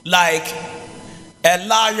like a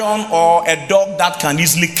lion or a dog that can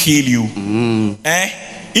easily kill you.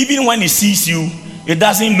 Even when it sees you, it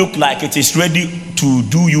doesn't look like it is ready to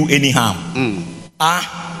do you any harm.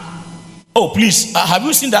 Oh, please, have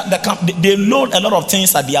you seen that they load a lot of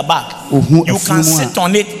things at their back? You can sit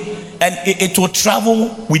on it and it will travel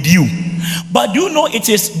with you. But do you know it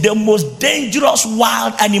is the most dangerous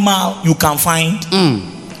wild animal you can find?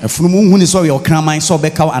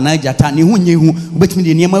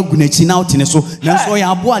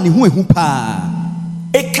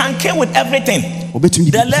 It can kill with everything.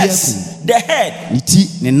 The legs, the head,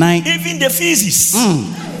 even the feces.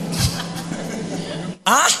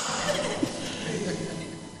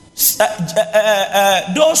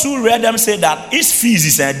 Those who read them say that its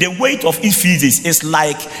feces, the weight of its feces is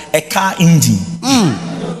like a car engine.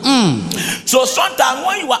 So sometimes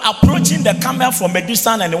when you are approaching the camel from a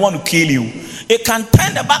distance and they want to kill you, it can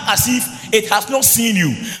turn the back as if it has not seen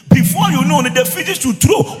you. Before you know, the feces will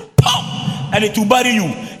throw, pop, and it will bury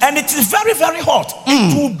you. And it is very, very hot.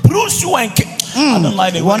 It will bruise you and kill. I don't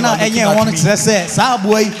like the one.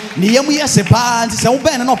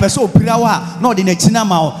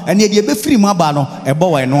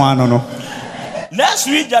 Let's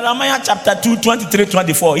read Jeremiah chapter 2,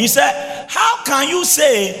 23-24. He said, how can you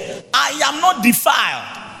say, I am not defiled?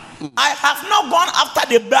 I have not gone after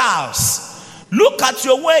the Baals. Look at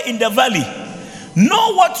your way in the valley.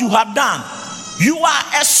 Know what you have done. You are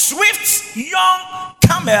a swift young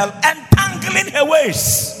camel entangling her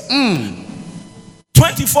waist.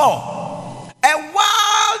 24. A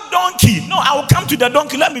wild donkey. No, I will come to the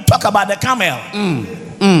donkey. Let me talk about the camel.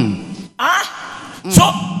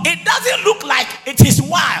 So it doesn't look like it is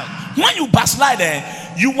wild. When you backslide there,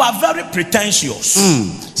 you are very pretentious.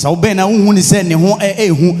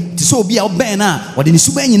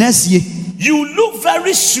 You look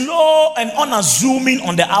very slow and unassuming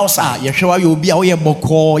on the outside. If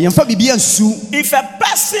a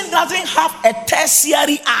person doesn't have a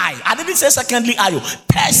tertiary eye, I didn't say secondary eye,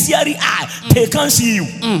 tertiary eye, they can't see you.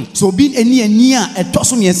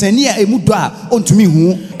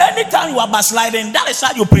 Anytime you are backsliding, that is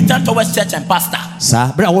how you pretend towards church and pastor.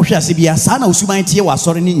 Why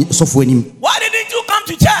didn't you come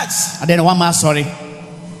to church?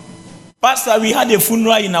 Pastor, we had a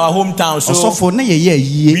funeral in our hometown, so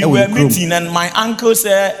we were meeting and my uncle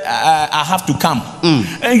said, I have to come.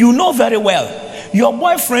 And you know very well, your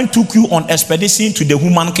boyfriend took you on expedition to the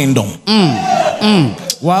human kingdom.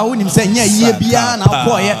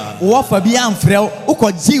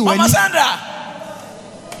 Mama Sandra,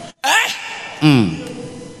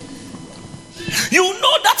 you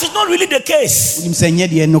know that is not really the case.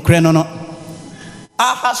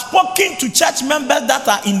 I have spoken to church members that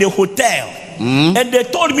are in the hotel, and they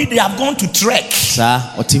told me they have gone to trek. And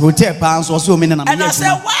I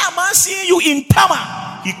said, why am I seeing you in Tama?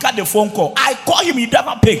 He cut the phone call. I called him, he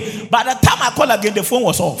never picked. By the time I called again, the phone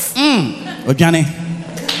was off.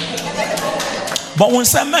 But when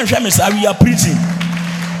some men say, we are preaching.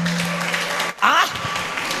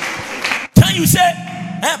 Can you say,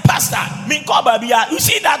 hey, Pastor, you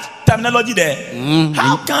see that terminology there.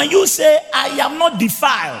 How can you say I am not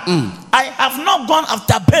defiled? I have not gone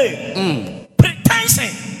after pain. Pretension.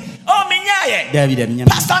 Oh, minyaye.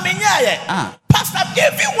 Pastor minyaye. Pastor,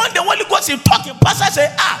 even when the Holy Ghost is talking, Pastor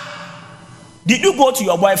say, did you go to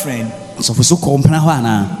your boyfriend? So for so company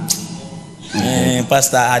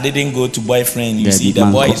Pastor, I didn't go to boyfriend. You see, the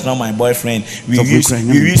boy is not my boyfriend. We used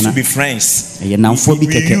to be friends. We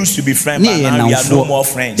used to be friends, but now we are no more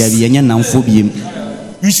friends.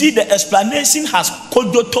 You see, the explanation has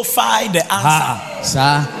codified the answer.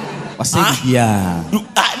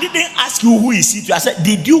 I didn't ask you who is it. I said,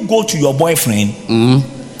 did you go to your boyfriend?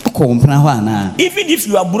 Even if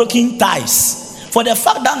you are broken ties, for the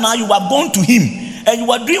fact that now you have gone to him and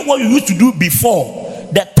you are doing what you used to do before,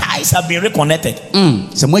 the ties have been reconnected.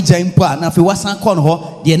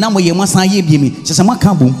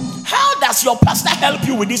 How does your pastor help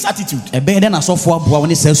you with this attitude? How can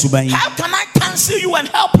I counsel you and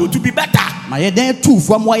help you to be better?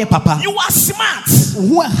 You are smart.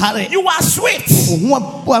 You are sweet.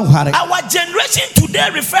 Our generation today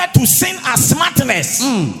refer to sin as smartness.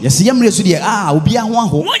 When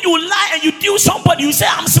you lie and you deal somebody, you say,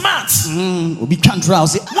 I'm smart. When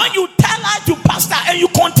you tell lie to pastor and you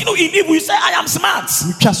continue in evil, you say, I am smart.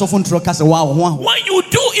 When you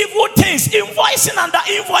do evil things, invoicing under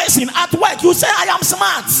invoicing at work, you say, I am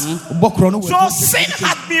smart. So sin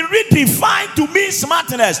has been redefined to mean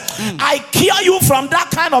smartness. I cure you from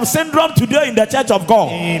that kind of syndrome today in the church of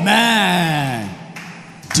God. Amen.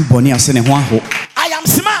 I am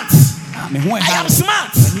smart. I am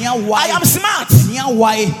smart. I am smart.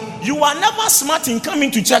 You are never smart in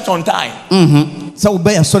coming to church on time. You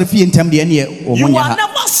are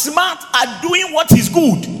never smart at doing what is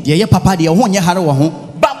good.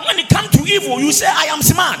 But when it comes to evil, you say, I am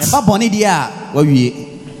smart.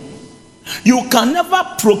 You can never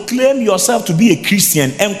proclaim yourself to be a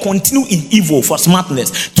Christian and continue in evil for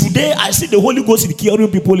smartness. Today, I see the Holy Ghost is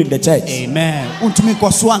curing people in the church. Amen.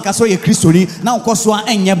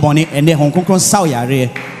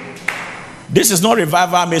 This is not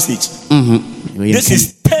revival message. This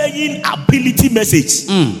is staying ability message.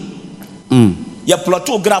 Your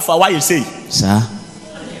plotographer, why you say? Sir,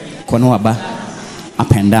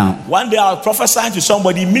 up and down. One day I was prophesying to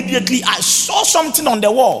somebody. Immediately I saw something on the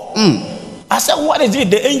wall. I said, what is it?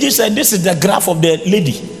 The angel said, this is the graph of the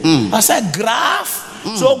lady. I said, graph?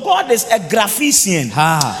 So God is a graphician.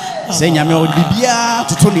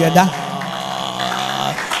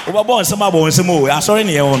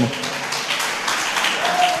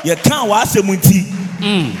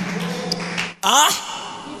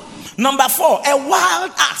 Number 4, a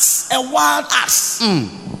wild ass. A wild ass.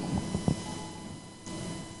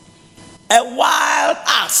 A wild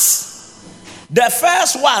ass. The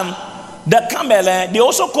first one, the camel, they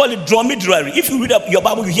also call it dromedary. If you read up your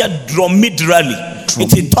Bible, you hear dromedary.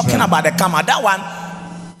 It is talking about the camel. That one,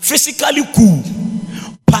 physically cool,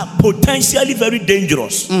 but potentially very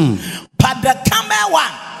dangerous. But the camel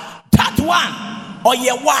one, that one, or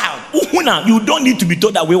you're wild. You don't need to be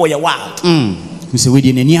told that we were wild.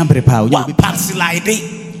 One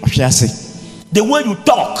backsliding. The way you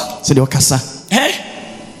talk.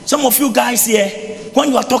 Some of you guys here,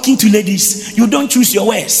 when you are talking to ladies, you don't choose your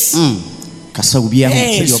words.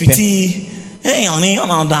 Hey, sweetie. Hey, honey,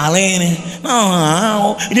 darling.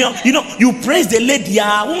 You praise the lady.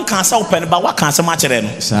 One can't open, but what can't match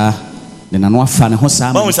it? Sir, then I know fan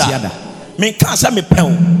me can't say me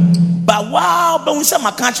pen. But wow, but we say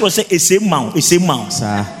my country will say a same mount, a same mount.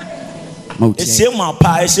 Sir, a same mount,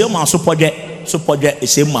 a same mount, support a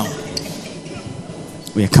same mount.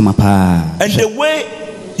 We come up. And the way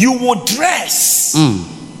you will dress.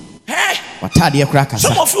 Hey?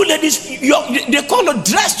 Some of you ladies, they call it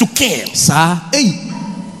dress to kill. Sir,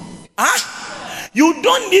 you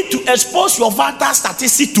don't need to expose your vital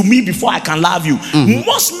statistics to me before I can love you.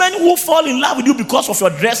 Most men who fall in love with you because of your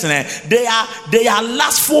dressing, they are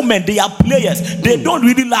lustful men, they are players. They don't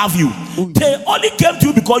really love you. They only came to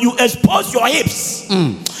you because you expose your hips.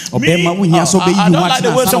 I don't like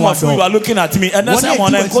the way some of you are looking at me. And that's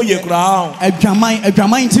someone I call you crown.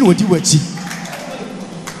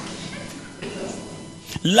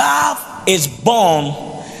 Love is born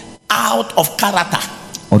out of character.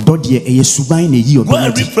 Go and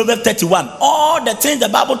read Proverbs 31. All the things the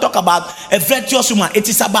Bible talk about a virtuous woman, it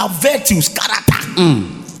is about virtues, character,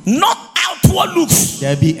 not outward looks.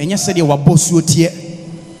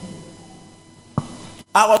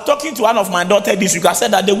 I was talking to one of my daughters this week. I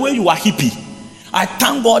said that the way you are hippie, I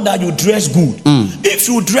thank God that you dress good. If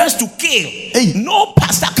you dress to kill, no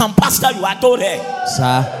pastor can pastor you. I told her.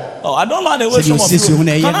 Sir, oh, I don't like the way some of you.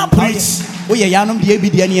 Can I preach?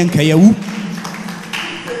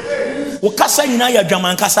 Ukasa nyina ya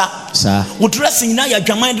dwaman kasa. Sir. Wo dressing nyina ya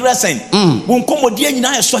dwaman dressing. Wo nkomodie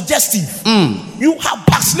nyina ya suggestive. You have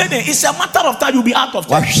backslidden. It's a matter of time you'll be out of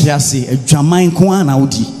time. Wahwase adwaman ko ana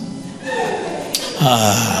odi.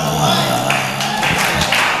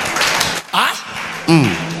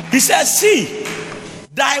 He says, see,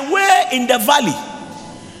 thy way in the valley,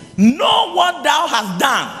 know what thou hast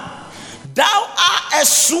done. Thou art a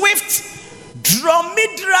swift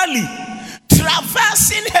dromedary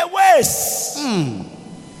traversing her ways.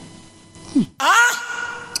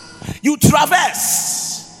 You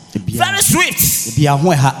traverse very swift.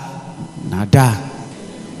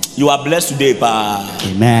 You are blessed today, pa.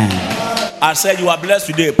 Amen. I said you are blessed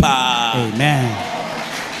today, pa. Amen.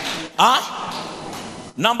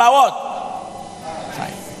 Number what?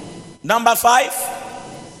 5. Number 5.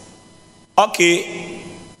 Okay.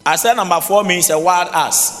 I said number 4 means a wild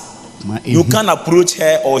ass. You can't approach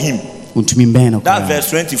her or him. That's verse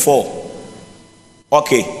 24.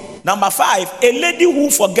 Okay. Number 5, a lady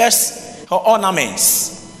who forgets her ornaments.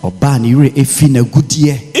 If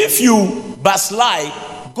you backslide,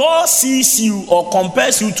 God sees you or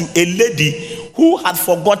compares you to a lady who had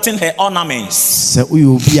forgotten her ornaments.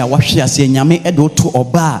 Jeremiah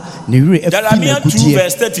 2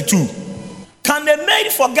 verse 32. Can a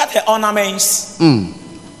maid forget her ornaments?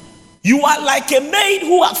 You are like a maid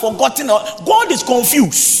who has forgotten her. God is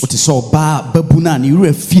confused.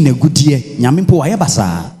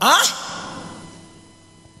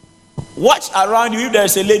 Watch around you. If there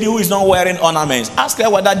is a lady who is not wearing ornaments, ask her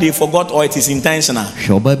whether they forgot or it is intentional.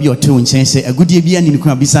 There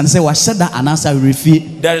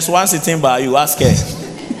is one sitting by you. Ask her.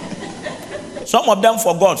 Some of them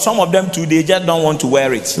forgot. Some of them too, they just don't want to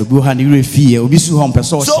wear it. So God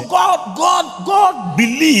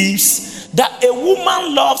believes that a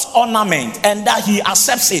woman loves ornament and that he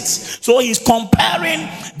accepts it. So he's comparing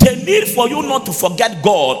the need for you not to forget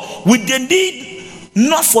God with the need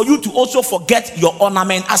not for you to also forget your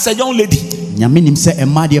ornament as a young lady.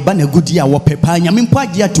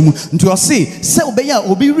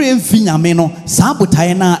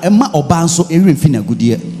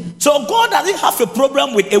 So God doesn't have a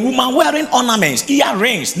problem with a woman wearing ornaments,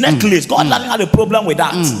 earrings, necklace. God doesn't have a problem with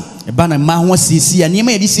that. And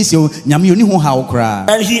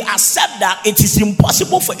he accepts that it is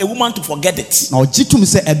impossible for a woman to forget it. But he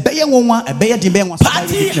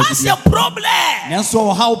has a problem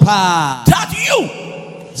that you,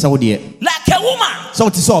 like a woman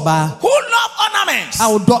who loves ornaments,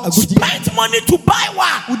 spent money to buy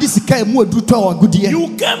one. You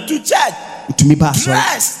came to church,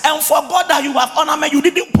 dress, and forgot that you have ornament. You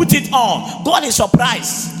didn't put it on. God is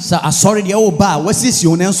surprised. You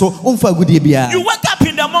wake up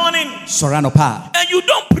in the morning and you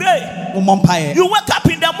don't pray. You wake up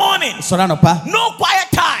in the morning, no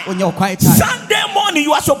quiet time. Sunday morning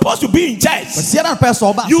you are supposed to be in church.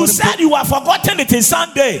 You said you have forgotten it is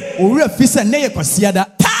Sunday.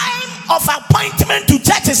 Time of appointment to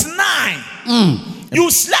church is 9. You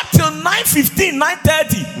slept till 9:15,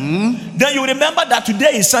 9:30. Then you remember that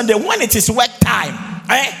today is Sunday when it is work time.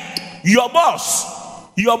 Your boss,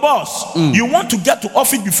 you want to get to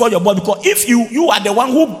office before your boss, because if you are the one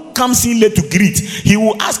who comes in late to greet, he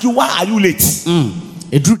will ask you, why are you late?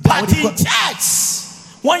 But in church,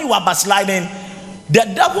 when you are backsliding, the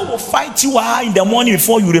devil will fight you in the morning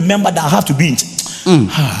before you remember that I have to be in church.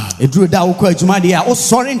 Most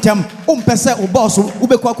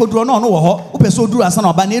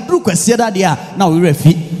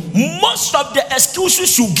of the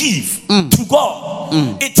excuses you give to God,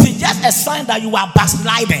 it is just a sign that you are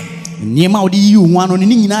backsliding.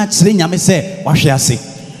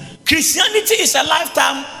 Christianity is a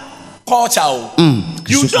lifetime culture.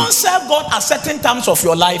 You don't serve God at certain times of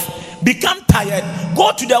your life, become tired,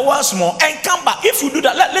 go to the world more and come back. If you do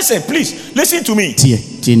that, listen, please listen to me.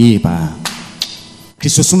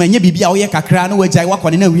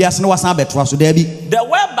 The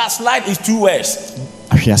word backslide is 2 words.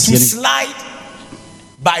 To slide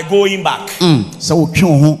by going back. Are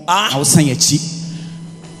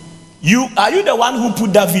you the one who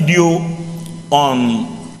put that video on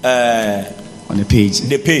the page?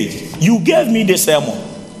 The page. You gave me the sermon.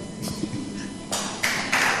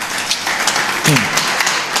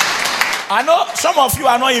 I know some of you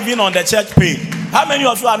are not even on the church page. How many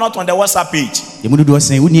of you are not on the WhatsApp page?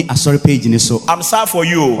 I'm sorry for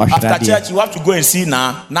you. After church, you have to go and see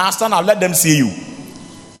now. Now, stand up, let them see you.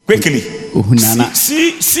 Quickly.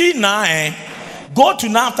 See now. Go to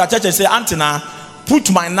now after church and say, Antina,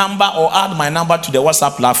 put my number or add my number to the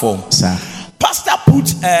WhatsApp platform. Sir. Pastor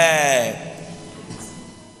put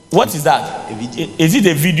What is that? Is it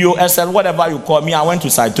a video, SL, whatever you call me? I went to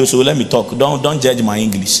Saito, so let me talk. Don't judge my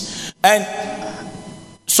English. And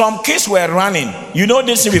some kids were running. You know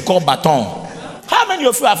this thing we call baton. How many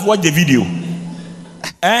of you have watched the video?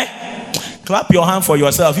 Clap your hand for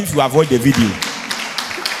yourself if you have watched the video.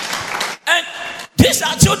 And these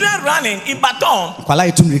are children running in baton.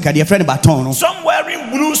 Some wearing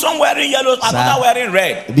blue, some wearing yellow, another wearing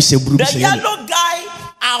red. The yellow guy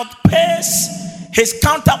outpaced his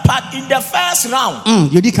counterpart in the first round.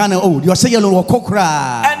 And then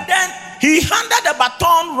he handed the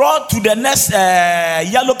baton rod to the next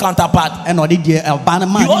yellow counterpart. He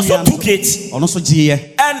also took it.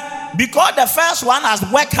 And because the first one has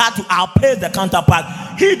worked hard to outpace the counterpart,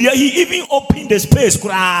 he even opened the space.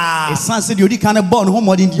 And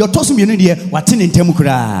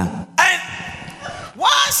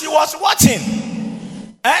whilst he was watching,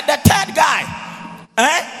 the third guy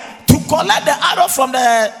to collect the arrow from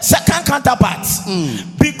the second counterpart,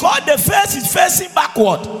 because the face is facing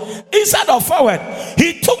backward instead of forward,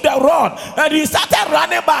 he took the rod and he started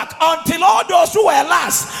running back until all those who were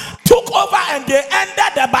last took over and they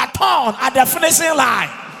ended the baton at the finishing line.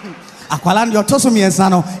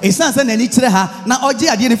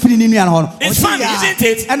 It's funny, isn't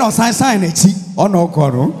it? And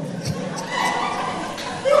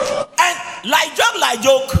like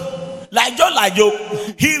joke,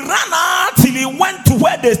 he ran out till he went to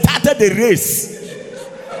where they started the race.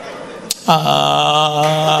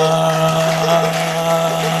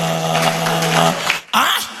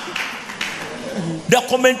 The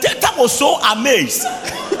commentator was so amazed.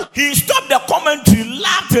 He stopped the commentary,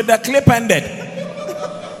 laughed till the clip ended.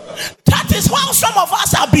 That is how some of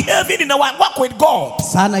us are behaving in our walk with God.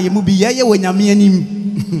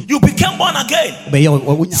 You became born again.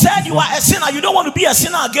 Said you are a sinner, you don't want to be a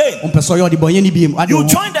sinner again. You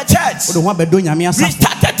joined the church. We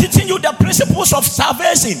started teaching you the principles of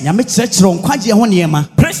salvation,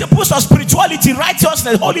 principles of spirituality,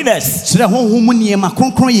 righteousness, holiness.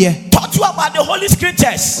 Taught you about the Holy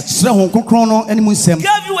Scriptures. Gave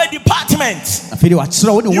you a department. You are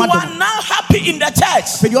now happy in the church.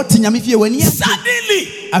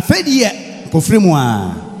 Suddenly,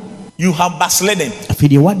 you have backslidden.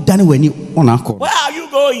 Where are you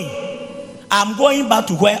going? I'm going back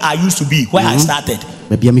to where I used to be, where I started.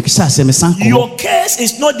 Your case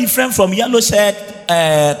is no different from yellow shirt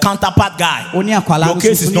counterpart guy. Your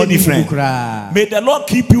case is no different. May the Lord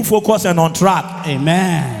keep you focused and on track.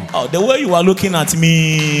 Amen. Oh, the way you are looking at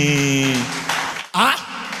me.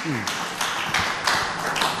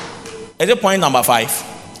 Is it point number 5?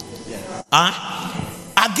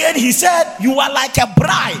 Again, he said, you are like a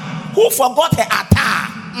bride who forgot her attire.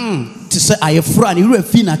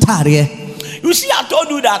 You see, I told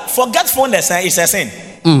you that forgetfulness is a sin.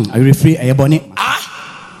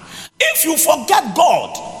 If you forget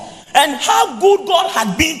God and how good God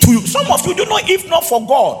had been to you, some of you do not, if not for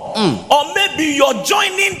God, or maybe you're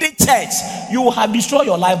joining the church, you will have destroyed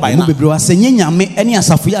your life by now.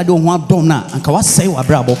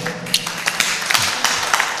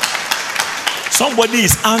 Somebody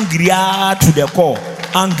is angry to the core.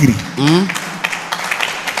 Angry.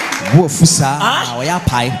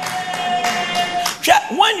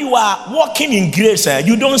 When you are walking in grace,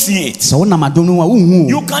 you don't see it.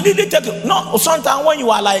 You can really take it. No, sometimes when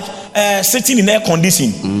you are like sitting in air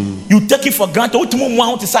conditioning, you take it for granted. What do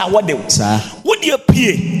you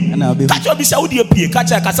pay? Catch up, what do you pay?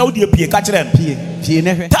 Catch them.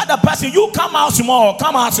 Tell the person, you come out small.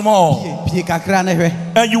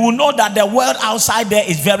 And you will know that the world outside there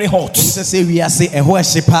is very hot.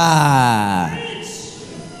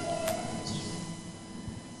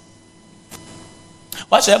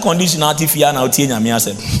 What's your condition out if you are now teaching me?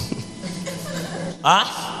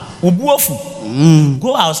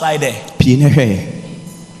 Go outside there.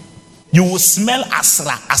 You will smell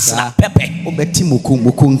asra pepper.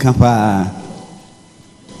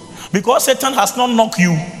 Because Satan has not knocked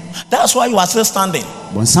you. That's why you are still standing.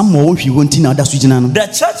 The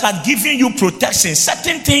church has given you protection.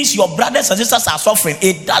 Certain things your brothers and sisters are suffering,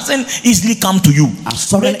 it doesn't easily come to you.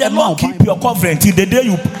 May the Lord keep your covering till the day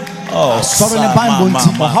you.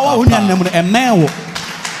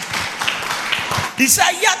 He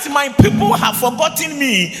said, yet my people have forgotten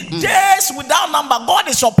me. Days without number. God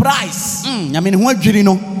is surprised. He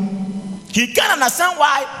can't understand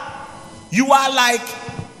why you are like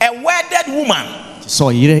a wedded woman.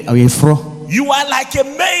 You are like a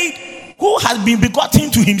maid who has been begotten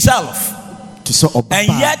to himself. And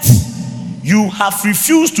yet you have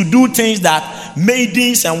refused to do things that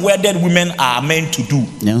maidens and wedded women are meant to do.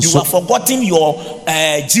 You have forgotten your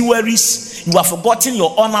jewelries. You have forgotten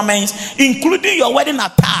your ornaments, including your wedding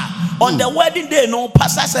attire. On the wedding day, no,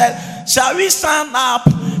 pastor said, shall we stand up?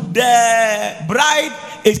 The bride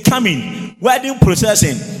is coming. Wedding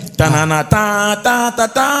procession.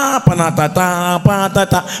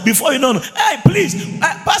 Before you know, hey, please,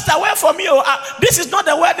 pastor, wait for me. This is not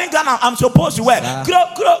the wedding gown I'm supposed to wear.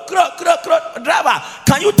 Driver,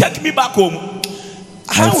 can you take me back home?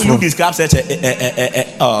 How will you describe such a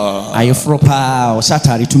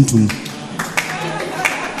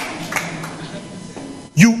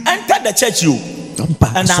you enter the church,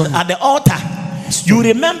 and at the altar, you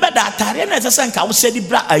remember that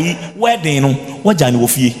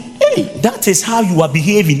hey, that is how you are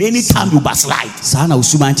behaving anytime you backslide.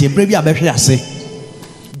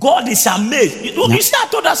 God is amazed. You see, I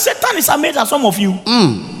told that Satan is amazed at some of you.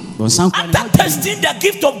 After testing the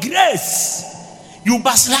gift of grace, you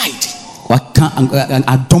backslide.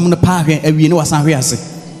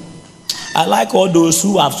 I like all those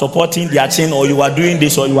who are supporting their chain, or you are doing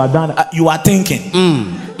this, or you are done. You are thinking.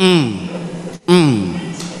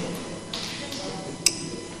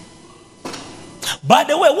 By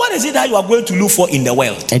the way, what is it that you are going to look for in the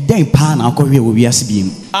world?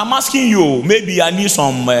 I'm asking you. Maybe I need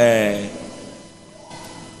some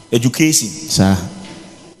education. Sir.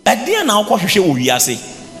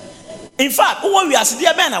 In fact, who we are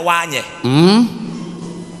there ben a wanye.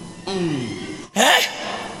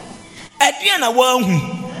 Ediana one.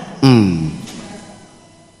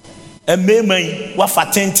 A memay, wafa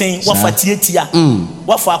tenten, wafa tietia,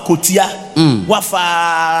 wafa kotia,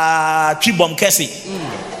 wafa tibon kesi.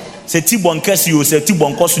 Se tibon kesi o se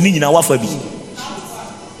tibon kosu ni nyina wafa bi.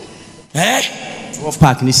 12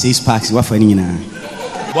 pack ni 6 packs wafa ni nyina.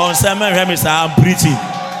 Bon semen remisa I'm preaching.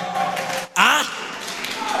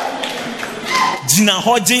 Jina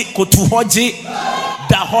hoji, kotu hoji,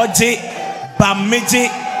 da hoji, bameji,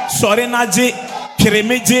 sorenaji,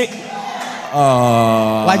 kiremeji.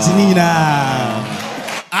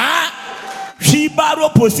 Shibaro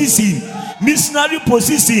position, missionary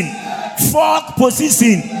position, fork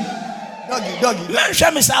position. Doggy.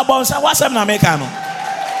 Let me say about what's up in America.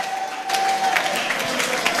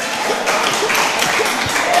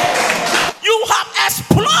 You have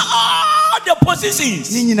explored all the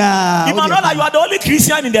positions. You might know that you are the only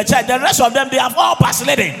Christian in the church. The rest of them, they have all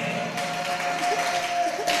backsliding.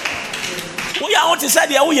 We are want to say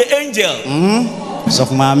they are angel. So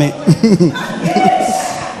mommy.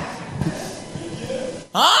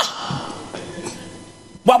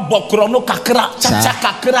 What bokrono kakra, chacha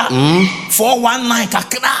kakra, 419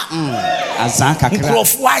 kakra, azan kakra.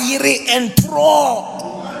 Krofwa yiri entro.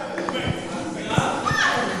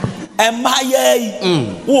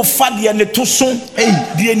 Emaye, wo fa de ne toso,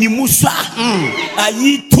 de ni musa,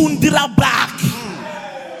 ayi tundra back.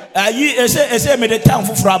 Ayi ese me the town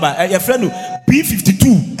for fraba, your friend B52,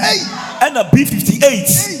 and a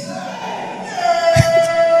B58.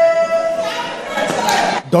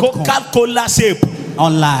 Coca-Cola shape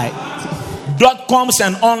online. .coms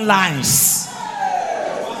and onlines.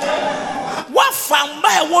 What fan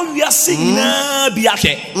by what we are seeing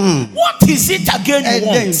what is it again you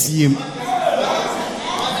want?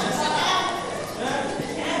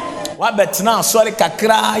 What bet now? Sorry,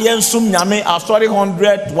 kakra yen sum nyame. Sorry,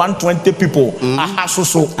 100, 120 people.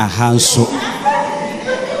 Ahaso.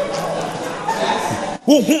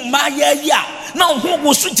 Who my yeah. Now who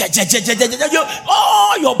was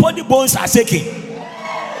oh, your body bones are shaking.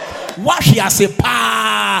 Wash he has a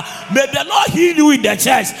pa. May the Lord heal you in the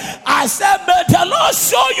church. I said, may the Lord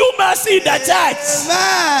show you mercy in the church.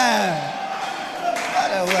 Man.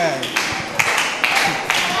 What a word.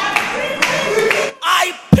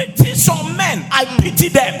 I pity some men. I pity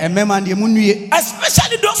them.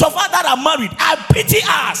 Especially those of us that are married. I pity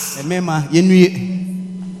us.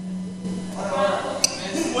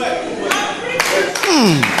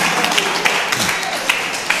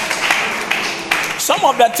 Some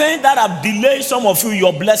of the things that have delayed some of you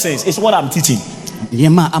your blessings is what I'm teaching.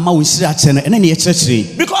 Because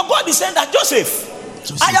God is saying that Joseph,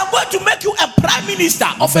 I am going to make you a prime minister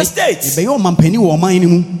of a state. You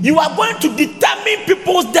are going to determine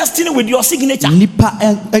people's destiny with your signature. A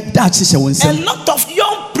lot of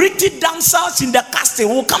young pretty dancers in the castle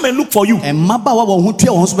will come and look for you.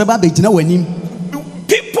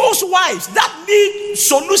 People's wives that need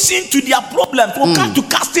solution to their problems will come to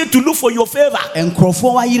castle to look for your favor. So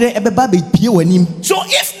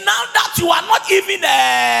if now that you are not even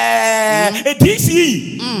a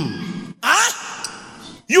DCE,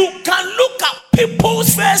 you can look at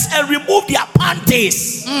people's face and remove their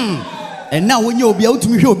panties. And now when you'll be able to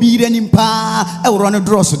be then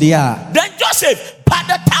Joseph, by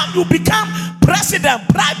the time you become president,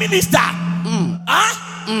 prime minister,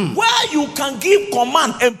 where you can give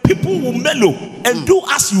command and people will mellow and do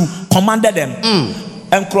as you commanded them.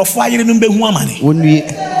 And crofire in the woman.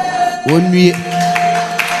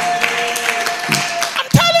 I'm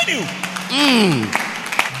telling you.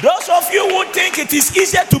 Those of you who think it is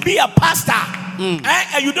easier to be a pastor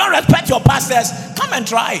and you don't respect your pastors, come and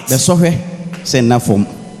try it.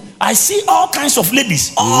 I see all kinds of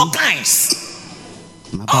ladies, all kinds.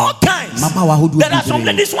 All kinds. There are some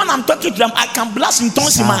ladies when I'm talking to them, I can blast in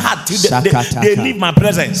tongues in my heart till they leave my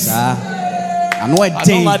presence. I don't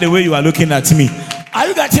like the way you are looking at me. Are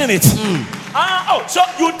you getting it? So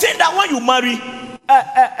you think that when you marry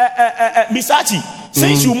Misachi,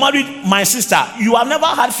 since you married my sister, you have never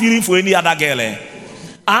had feeling for any other girl?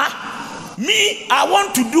 Me, I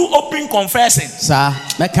want to do open confessing.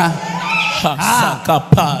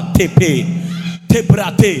 Sakapa tepe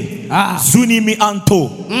tebrate zunimi anto.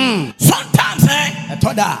 Sometimes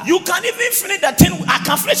you can even finish the thing. I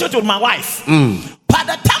can finish it with my wife. By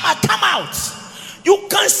the time I come out, you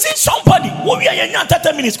can see somebody who we are in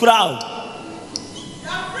 30 minutes crowd.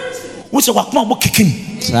 We say, "Come on,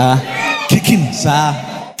 kicking, kicking,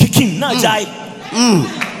 now jai."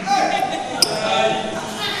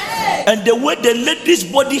 And the way the lady's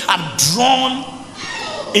body had drawn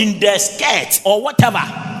in their skirt or whatever.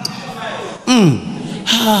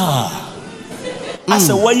 As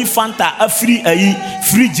a way Fanta, a free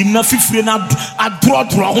gymnast, free now, a draw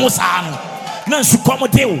hose on.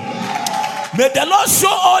 May the Lord show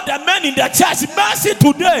all the men in the church mercy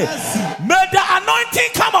today. May the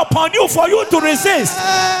anointing come upon you for you to resist.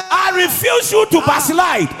 I refuse you to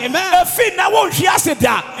backslide. Amen.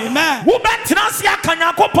 Amen.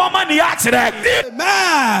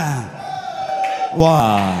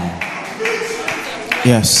 Wow.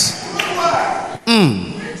 Yes.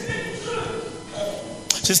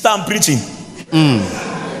 Sister, I'm preaching.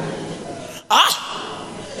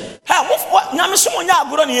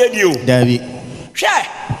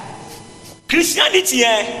 Christianity,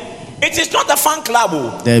 it is not a fan club.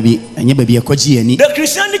 The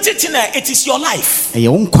Christianity, it is your life.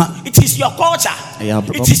 It is your culture.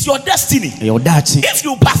 It is your destiny. If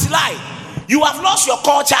you backslide, you have lost your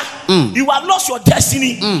culture. You have lost your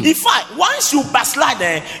destiny. In fact, once you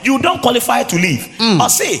backslide, you don't qualify to live.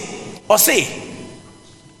 Or say,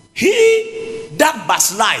 he that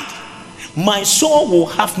backslide, my soul will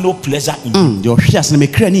have no pleasure in him.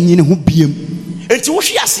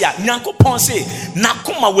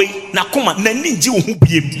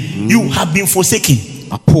 You have been forsaken.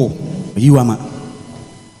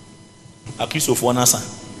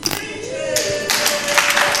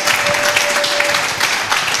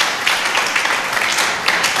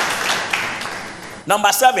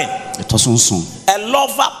 Number 7, a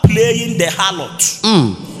lover playing the harlot.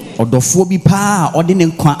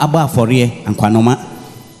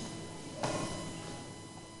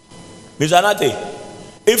 Mr. Anate,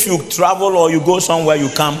 if you travel or you go somewhere, you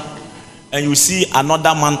come and you see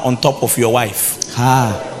another man on top of your wife.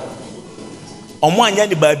 On one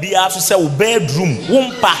end, the baby has to say bedroom,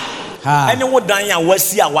 wumpa, and what Danya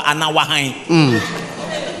was here, what Anawa Hine.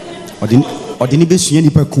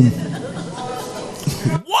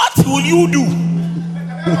 What will you do?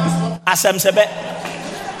 Asam Sebe.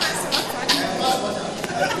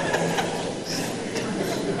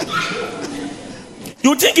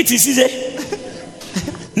 You think it is easy?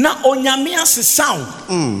 Now, Onyamia's sound,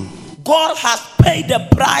 God has paid the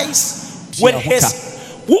price with his.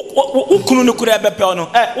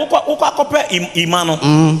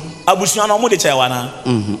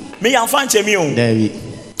 Me am fan chemi.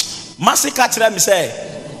 Massacre me say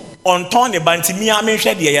on Tony Bantimia me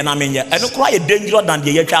shed ye na menye. And no cry dangerous than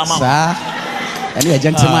the chama. Any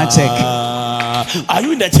gentleman check. Are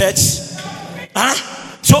you in the church? Huh?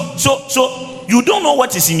 So you don't know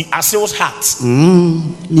what is in Asel's heart.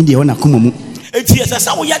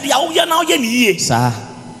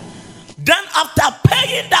 Then after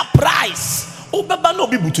paying that price,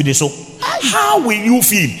 how will you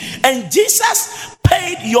feel? And Jesus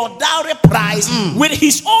paid your dowry price with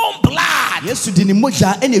his own blood.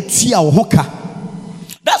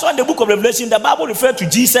 That's why in the book of Revelation, the Bible refers to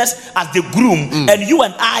Jesus as the groom, and you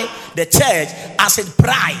and I, the church, as a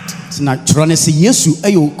bride. Then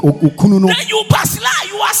you backslide,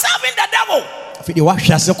 you are serving the devil,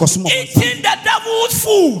 eating the devil's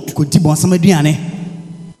food.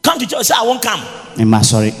 Come to church, say, I won't come.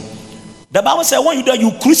 Sorry. The Bible says when you do,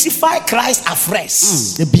 you crucify Christ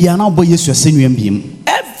afresh.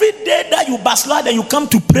 Every day that you backslide and you come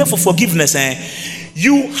to pray for forgiveness,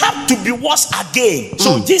 you have to be washed again.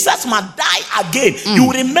 So Jesus must die again.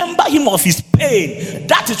 You remember him of his pain.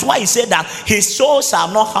 That is why he said that his soul shall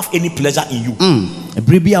not have any pleasure in you.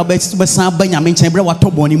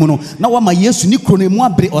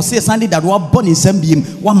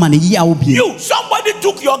 You, somebody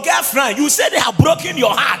took your girlfriend. You said they have broken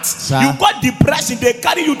your heart. You got depression. They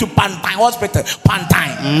carry you to Pantine Hospital.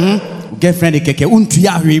 Pantine. Girlfriend,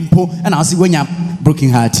 and I'll see when you're broken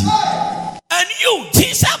heart. And you,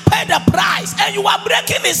 Jesus paid the price, and you are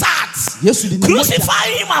breaking his heart. Yes, crucify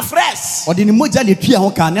him afresh.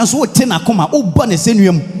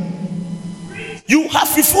 You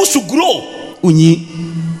have refused to grow.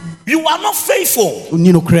 You are not faithful.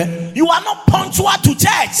 You are not punctual to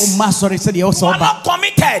church. You are not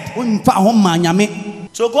committed.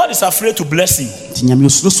 So God is afraid to bless you.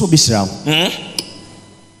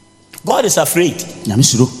 God is afraid.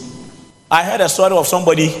 I heard a story of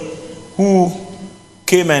somebody who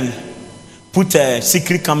came and put a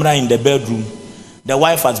secret camera in the bedroom. The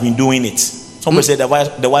wife has been doing it. Somebody said the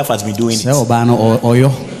wife has been doing it.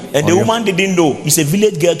 And the woman didn't know. It's a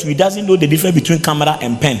village girl too. He doesn't know the difference between camera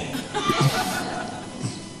and pen.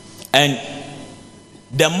 And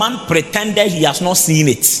the man pretended he has not seen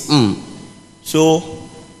it. So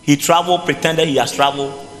he traveled, pretended he has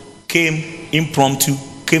traveled, came impromptu,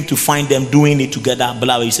 came to find them doing it together.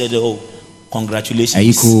 Blah, he said, "Oh, congratulations."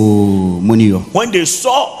 When they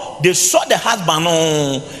saw the husband,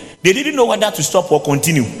 they didn't know whether to stop or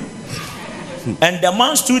continue. And the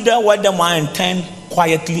man stood there with the man and turned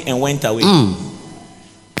quietly and went away.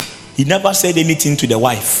 He never said anything to the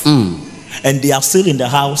wife. And they are still in the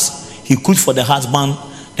house. He cooked for the husband.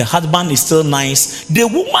 The husband is still nice. The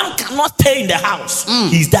woman cannot stay in the house.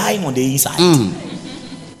 He's dying on the inside.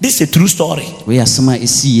 This is a true story. It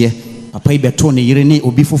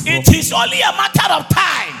is only a matter of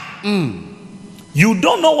time. You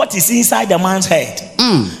don't know what is inside the man's head.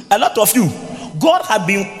 A lot of you, God has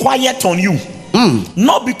been quiet on you.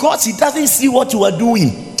 Not because he doesn't see what you are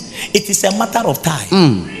doing. It is a matter of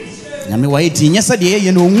time.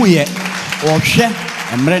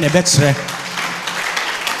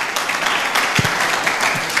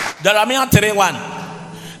 Jeremiah 3:1.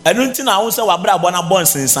 I don't think I also wabra bona born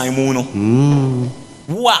since I mono.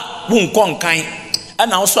 Wa won kon kan.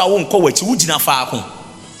 And also I won ko wachi wugina fa ko.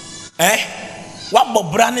 What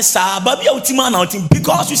bobra ne sa ba bia utima na utim,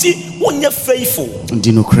 because you see when you're faithful.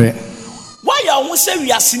 Why you won't say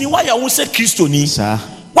we are sinning? Why you won't say Christo ni?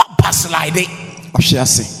 What backsliding?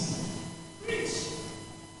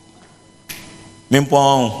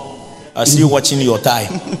 Mimpong, I see you watching your tie.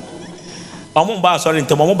 I'm not sorry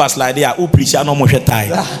to my backsliding. I preach no more tie.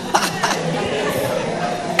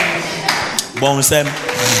 Bonsem.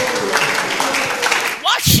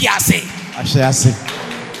 What she say?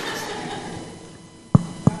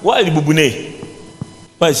 What is Bubune?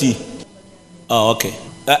 Where is he? Oh, okay.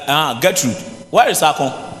 Gertrude, where is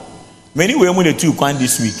Akon? Many women the two coin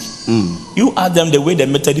this week. You ask them the way the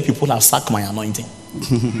Methodist people have sucked my anointing.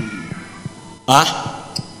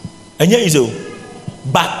 And here is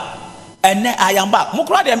but and I am back.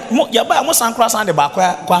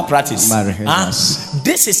 Practice.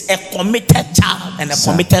 This is a committed child and a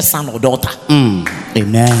committed son or daughter.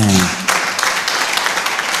 Amen.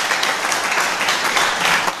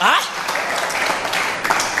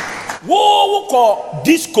 Wo ko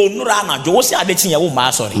disco nura na jo wo si ade tin ye wo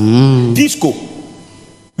ma sorry. Disco.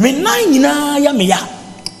 Me nine nyina ya me ya.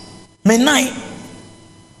 Me nine.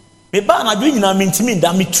 Me ba na jo nyina me ntimi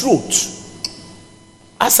da me throat.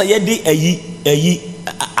 Asa ye de ayi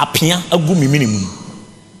apia agu me minimum.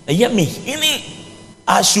 Eye me ini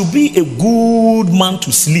I should be a good man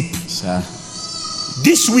to sleep. Sir.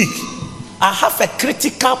 This week I have a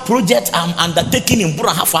critical project I'm undertaking in Bura.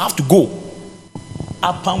 I have to go.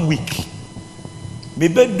 Upon week. Me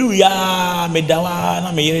bedu ya me dawa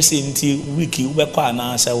na me yere se nti wiki ube kwa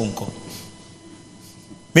na asa wonko.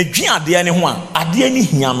 Me dwi ade ne ho a ade ni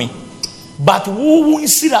hia me. But wo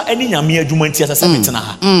nsira ani nyame adwuma nti asa metena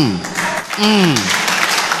ha.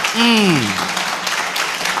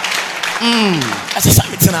 Asa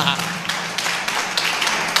metena ha.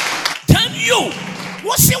 Can you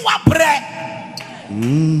wo se wa bre?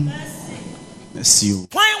 Merci you.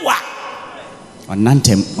 Point wa on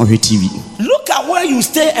Nantem on your TV. Look at where you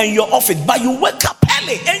stay in your office, but you wake up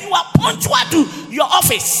early and you are punctual to your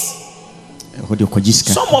office.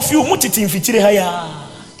 Some of you mutiti infitire haya.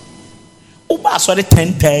 Uba sorry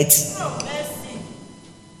 10:30.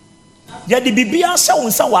 Ya di bibia sa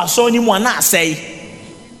wonsa wa so ni mu na say.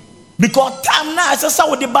 Because time na say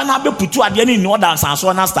wo de ba na be putu ade ni order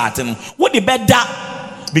sanso na start no. Wo de beda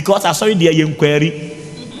because I saw the inquiry.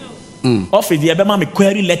 Office the Ebema me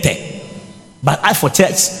query letter. But I for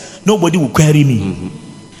church, nobody will query me.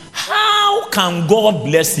 How can God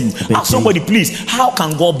bless you? Ask somebody, please. How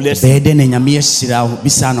can God bless you?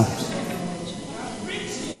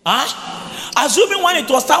 Assuming when it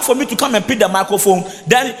was time for me to come and pick the microphone,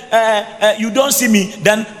 then you don't see me.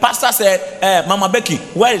 Then pastor said, Mama Becky,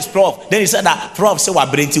 where is Prof? Then he said that Prof say wa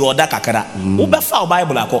brenti or da kakara. Ubefa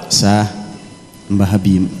Bible ako. Sir,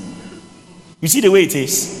 you see the way it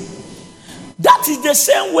is. That is the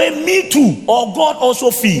same way me too, or God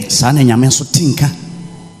also feels.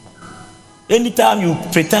 Anytime you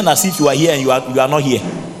pretend as if you are here and you are not here,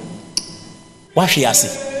 what should I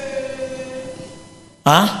say?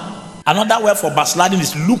 Another word for backsliding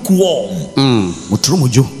is lukewarm.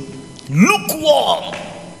 Lukewarm.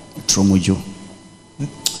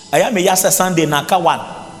 I am a yasa Sunday naka one.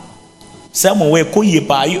 Why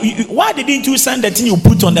didn't you send the thing you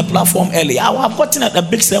put on the platform earlier? I have gotten a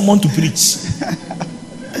big sermon to preach.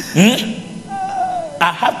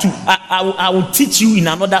 I will teach you in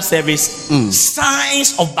another service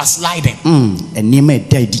signs of backsliding. So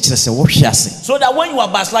that when you are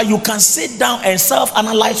backsliding, you can sit down and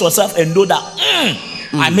self-analyze yourself and know that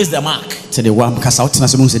I missed the mark. And this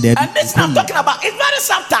I'm talking about, it's very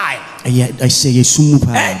subtle.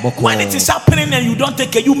 When it is happening and you don't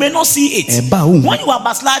take it, you may not see it. When you are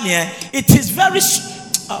backsliding, it is very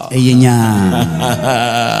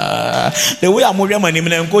the way I'm moving my name,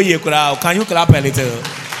 can you clap a little?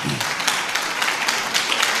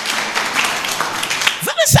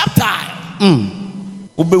 Very subtle.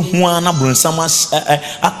 Ubehuana brun sama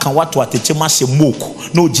aka watu ateche ma se moku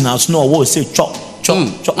no gina so no wo say chop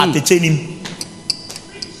ateche nim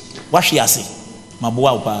washi ase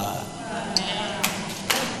maboa upa.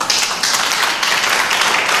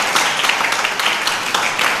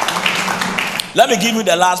 Let me give you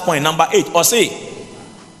the last point, number 8. Or say,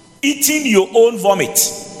 eating your own vomit.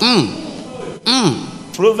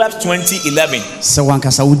 Proverbs 20:11.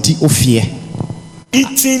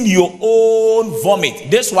 Eating your own vomit.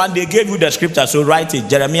 This one they gave you the scripture, so write it.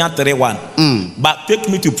 Jeremiah 3:1. But take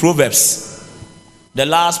me to Proverbs. The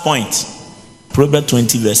last point. Proverbs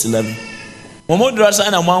 20:11. Momodrosa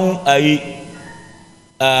na mahu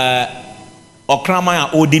okrama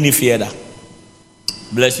odini fieda.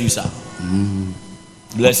 Bless you, sir.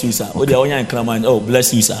 Bless you, sir. Oh,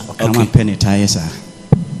 bless you, sir. Okay.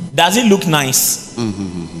 Does it look nice?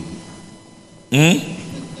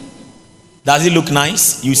 Does it look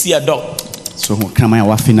nice? You see a dog. So does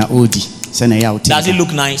it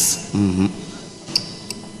look nice?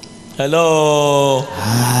 Hello.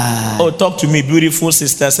 Oh, talk to me, beautiful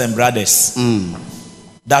sisters and brothers.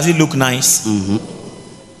 Does it look nice?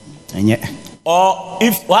 Or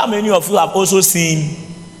if how many of you have also seen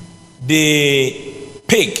the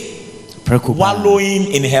pig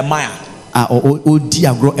wallowing in her mire?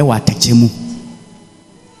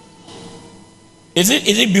 Is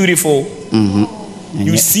it beautiful?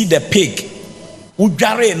 You see the pig.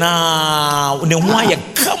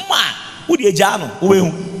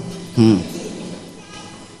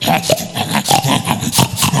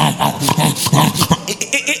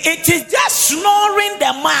 It is just snoring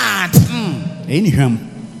the mad.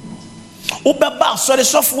 Ubeba so the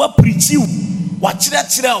software preach you wachira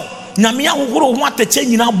nyame ahoro ho atache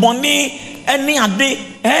nyina bone ene ade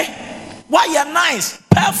why you nice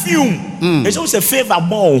perfume it's also a favor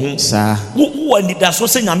bon ho sir who need that so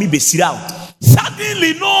say nyame besira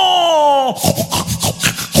suddenly no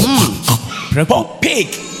pig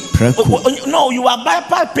no you are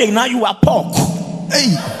bypass pig now you are pork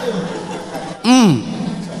hey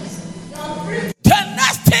the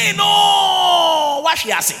next thing no what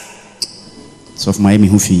she say so of Miami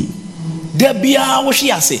Hufi. Debia what she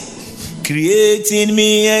say? Creating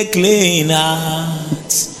me a clean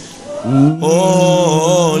heart,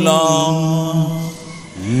 oh Lord,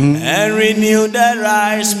 and renew the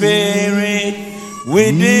right spirit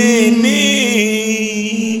within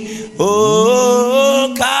me.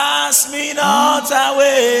 Oh, cast me not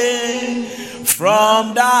away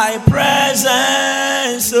from thy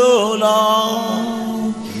presence, oh Lord.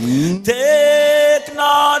 Take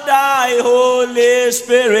not thy Holy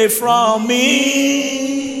Spirit from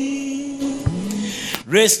me.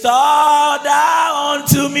 Restore thou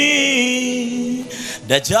unto me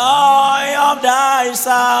the joy of thy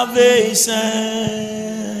salvation,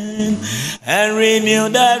 and renew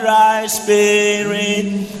the right spirit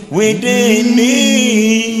within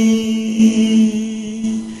me.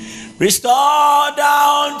 Restore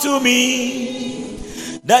thou unto me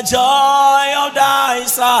the joy of thy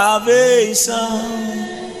salvation,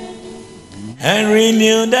 and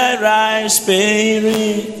renew the right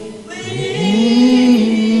spirit.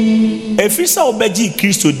 If you say obeji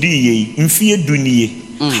Christo di mfie dunie,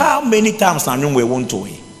 how many times na we want to?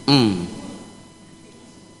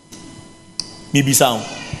 Maybe sound.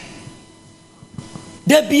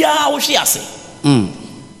 There be a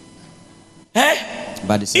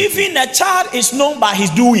even a child is known by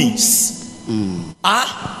his doings.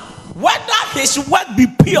 Whether his work be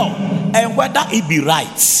pure and whether it be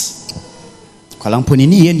right. So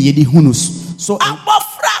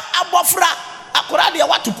abofra akora dey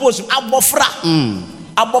what to post abofra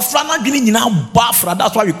na dwene nyina bafra,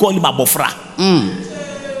 that's why we call him abofra.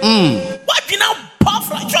 What you know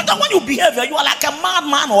bafra? You know when you behave, you are like a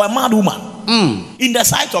madman or a mad woman in the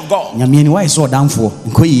sight of God. Why so down for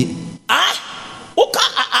Oka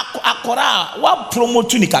akora wa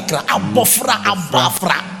promote ni kakra abofra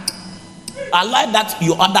abafra. I like that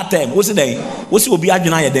your other term. What's it then? What's it will be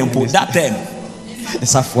adjuna ye dempo that term?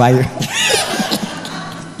 It's a fire.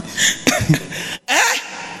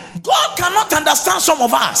 God cannot understand some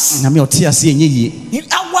of us. Our mind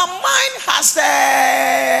has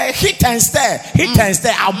hit and stare.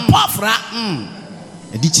 Abafra.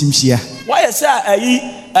 Why you say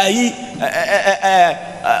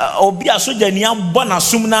obi asoja ni abɔ na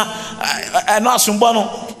sum na no asumbo no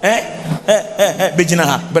bejina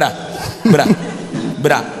ha bra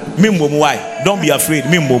mimbom. Why? Don't be afraid.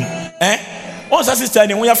 Mimbom on sa sister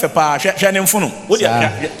ni wo ya fe pa hwe ne mfono wo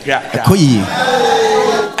dia koyi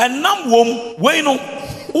enam wom we no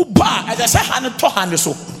uba as I say han to han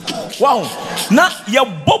so wow na ye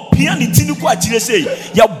bo pia ni tinu ko akire sei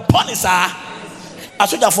ye bo ni sa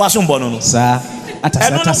asoja fo asumbo no sa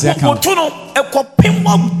atase aka to no ekopem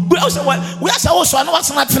we are so na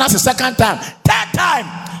was not the second time, third time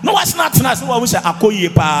no was not no we say akoyi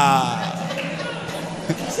pa.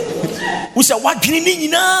 We say what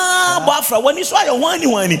Bafra when you saw your one.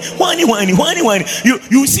 You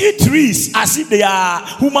see trees as if they are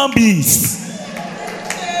human beings.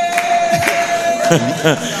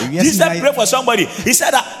 Jesus pray for somebody. He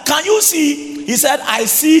said, can you see? He said, I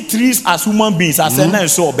see trees as human beings. I said, no,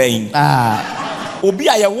 so obeying. Obi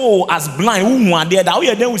ayewo as blind who one there that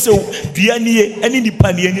we then we say dua nie any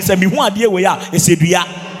nipa nie ni say me hu ade we ya e say dua.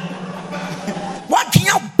 What can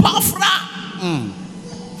you Bafra?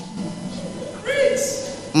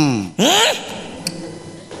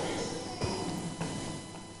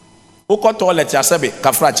 Oko toilet ya sebe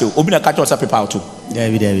kafrache obi na ka cho paper out.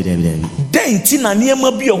 David. Den ti na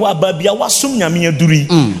niema bi ho aba bia wasum nyame aduri.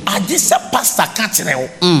 Ade se pastor ka kire wo.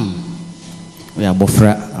 We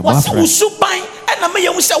abofra. Usuban and na me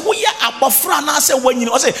you say we are abofra na say wanyini.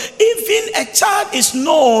 O say even a child is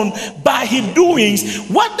known by his doings,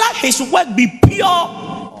 whether his work be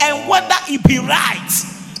pure and whether it be right.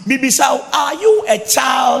 Bibisa, are you a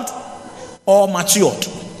child or matured?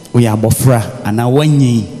 We are bofra and now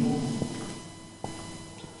wanyi.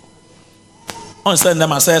 On send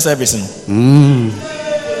them a servicing.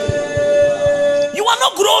 You are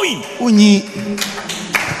not growing.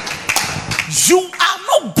 You are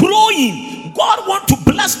not growing. God want to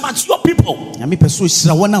bless mature people.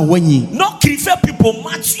 Not prefer people,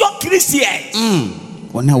 mature Christians.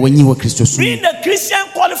 Being a Christian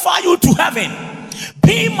qualify you to heaven.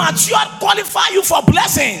 Being mature qualify you for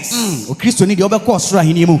blessings.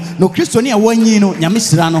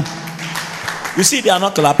 You see, they are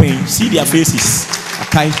not clapping. See their faces.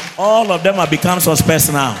 Okay. All of them have become suspects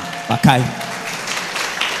now. Okay.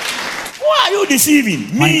 Why are you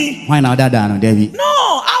deceiving me? Why now, David? No,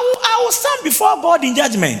 I will stand before God in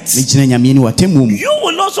judgment. You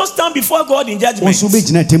will also stand before God in judgment. You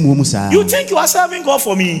think you are serving God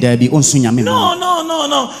for me?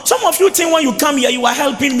 No. Some of you think when you come here you are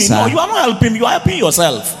helping me. No, you are not helping me. You are helping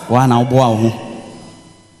yourself.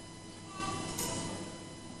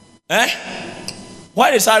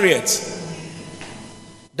 Where is Harriet?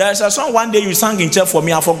 There's a song one day you sang in church for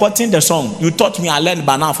me. I've forgotten the song. You taught me, I learned,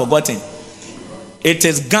 but now I've forgotten. It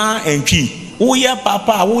is Gan and P. Uye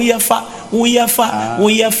papa, uye fa, uye fa,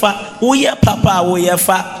 uye fa, uye papa, uye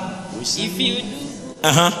fa.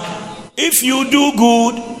 If you do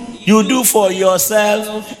good, you do for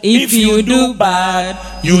yourself. If you do bad,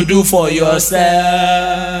 you do for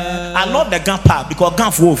yourself. I love the Gan part because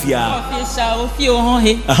Gan for Ofia.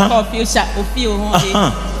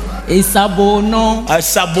 Sabono.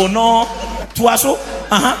 Sabono. Tuaso.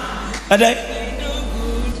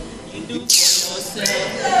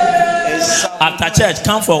 After church,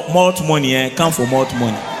 come for more money. Come for more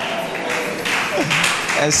money.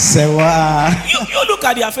 You look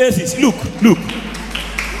at their faces. Look.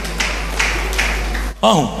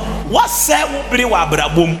 Oh, what say will bring wa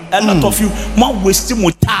brabum? A lot of you more wasting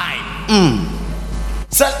more time.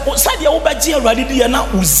 Said you obeji already na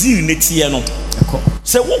uzil netie no.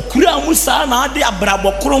 Se wo kura mu sa na ade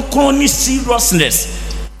abrabo kronkron ni seriousness.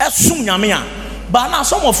 Esum nyame a. But now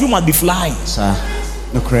some of you must be flying. Sir.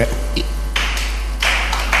 No correct.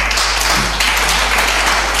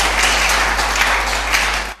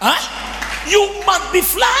 You must be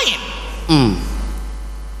flying.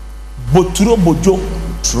 Boturo bojo.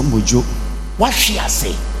 Trombojo. What she has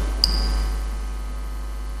say?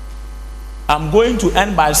 I'm going to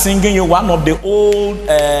end by singing you one of the old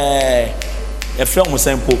a film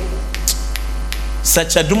sample.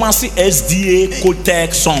 Such a Dumasi SDA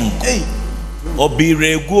Kotek song.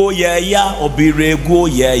 Obirego ya, obirego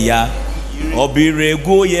ya.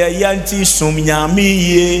 Obirego ya nti sumnyami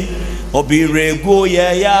ye. Obirego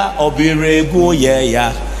ya, obirego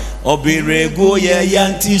ya. Obirego ya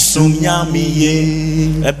nti sumnyami ye.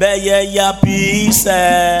 Ebe ya peace.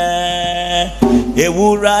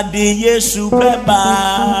 Ewura di Yesu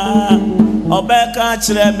beba. Obeka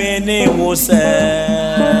chire me ni wo se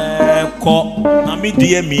ko na mi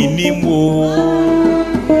die mi ni mo.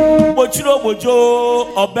 Botro bojo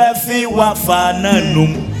obefi wa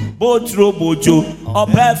fananum. Botro bojo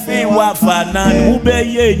obefi wa fanan ube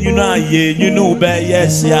ye nyuna ye nyunu ube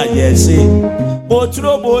yes ya yesi.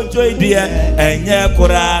 Botro bojo idie enye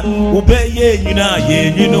kura ube ye nyuna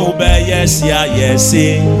ye nyunu ube yes ya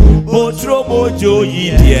yesi. Botro bojo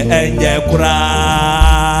idie enye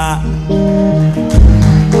kura.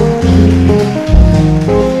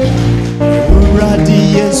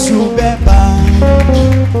 Uradi Yesu beba.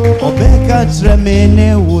 Obeka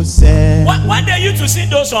tremene wo se. When they used to sing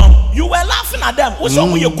those songs, you were laughing at them. What's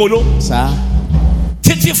wrong with your kolo? Sir.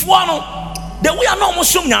 Titifuano. The way I know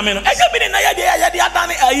musum nyame no. Eje bi na ya de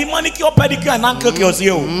adane ayi manicure pedicure and ankle care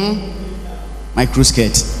o. Micro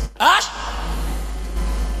skirt.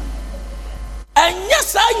 And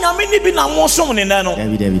yes, I nyame ni bi na musum ne no.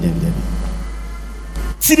 David.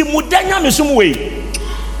 Sidi mudanya mesum we.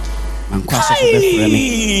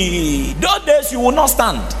 Those days you will not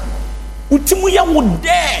stand. Utimuya would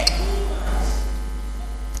dare.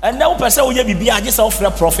 And now person will be just offer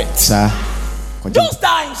a prophet. Sir. Those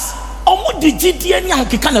times, omo digiti any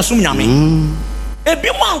hakika na sum nyame.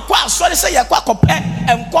 Ebi man kwa sorry say ya kwa kope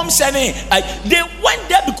and come saying they went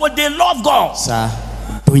there because they love God. Sir.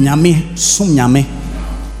 Nyame sum nyame.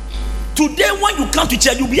 Today when you come to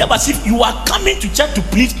church you be as if you are coming to church to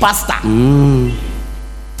please pastor.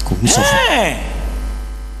 Hey.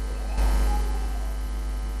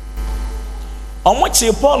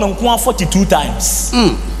 Paul and 42 times.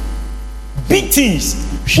 Beatings.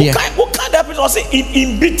 What kind of people say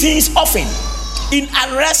in beatings often, in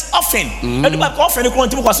arrest often. Everybody often you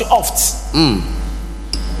continue to say oft.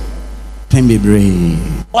 Can be brave.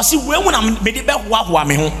 Or see when I'm made back wa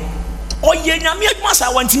me ho. Oh ye nyame adwuma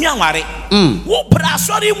sa wanti mi anware. Wo bra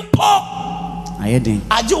sorry mpo. Ayedin.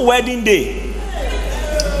 Aje wedding day.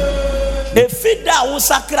 Efida wo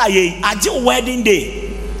sakra ye aje wedding day.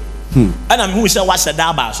 And I'm who say what's the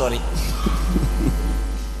daba sorry.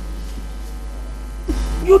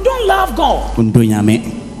 You don't love God.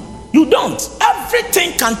 You don't.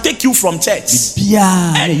 Everything can take you from church.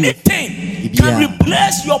 Anything can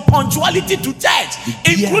replace your punctuality to church,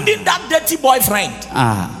 including that dirty boyfriend.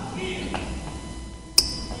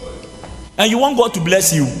 And you want God to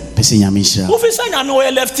bless you. Who say I know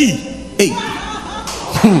LFT? Hey.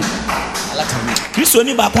 This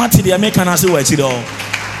only back one to the American as well.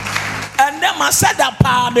 And then I said that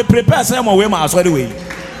they prepare some way my way.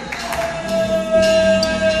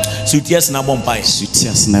 Sutias na bompae.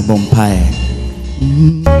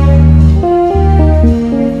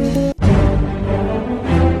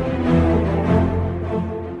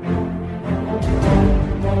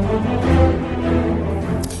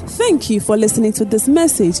 Thank you for listening to this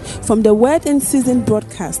message from the Word in Season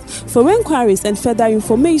broadcast. For inquiries and further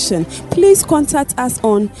information, please contact us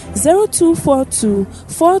on 0242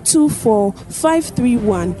 424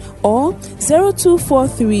 531 or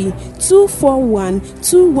 0243 241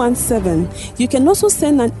 217. You can also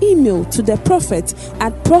send an email to the prophet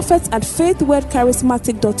at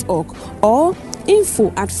prophets@faithwordcharismatic.org or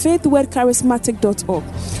info@faithwordcharismatic.org.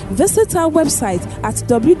 Visit our website at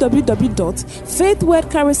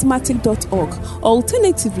www.faithwordcharismatic.org.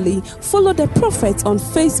 Alternatively, follow the prophet on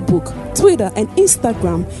Facebook, Twitter, and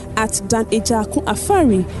Instagram at Dan Ejaku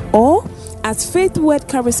Afari or at Faith Word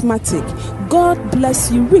Charismatic. God bless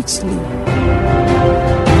you richly.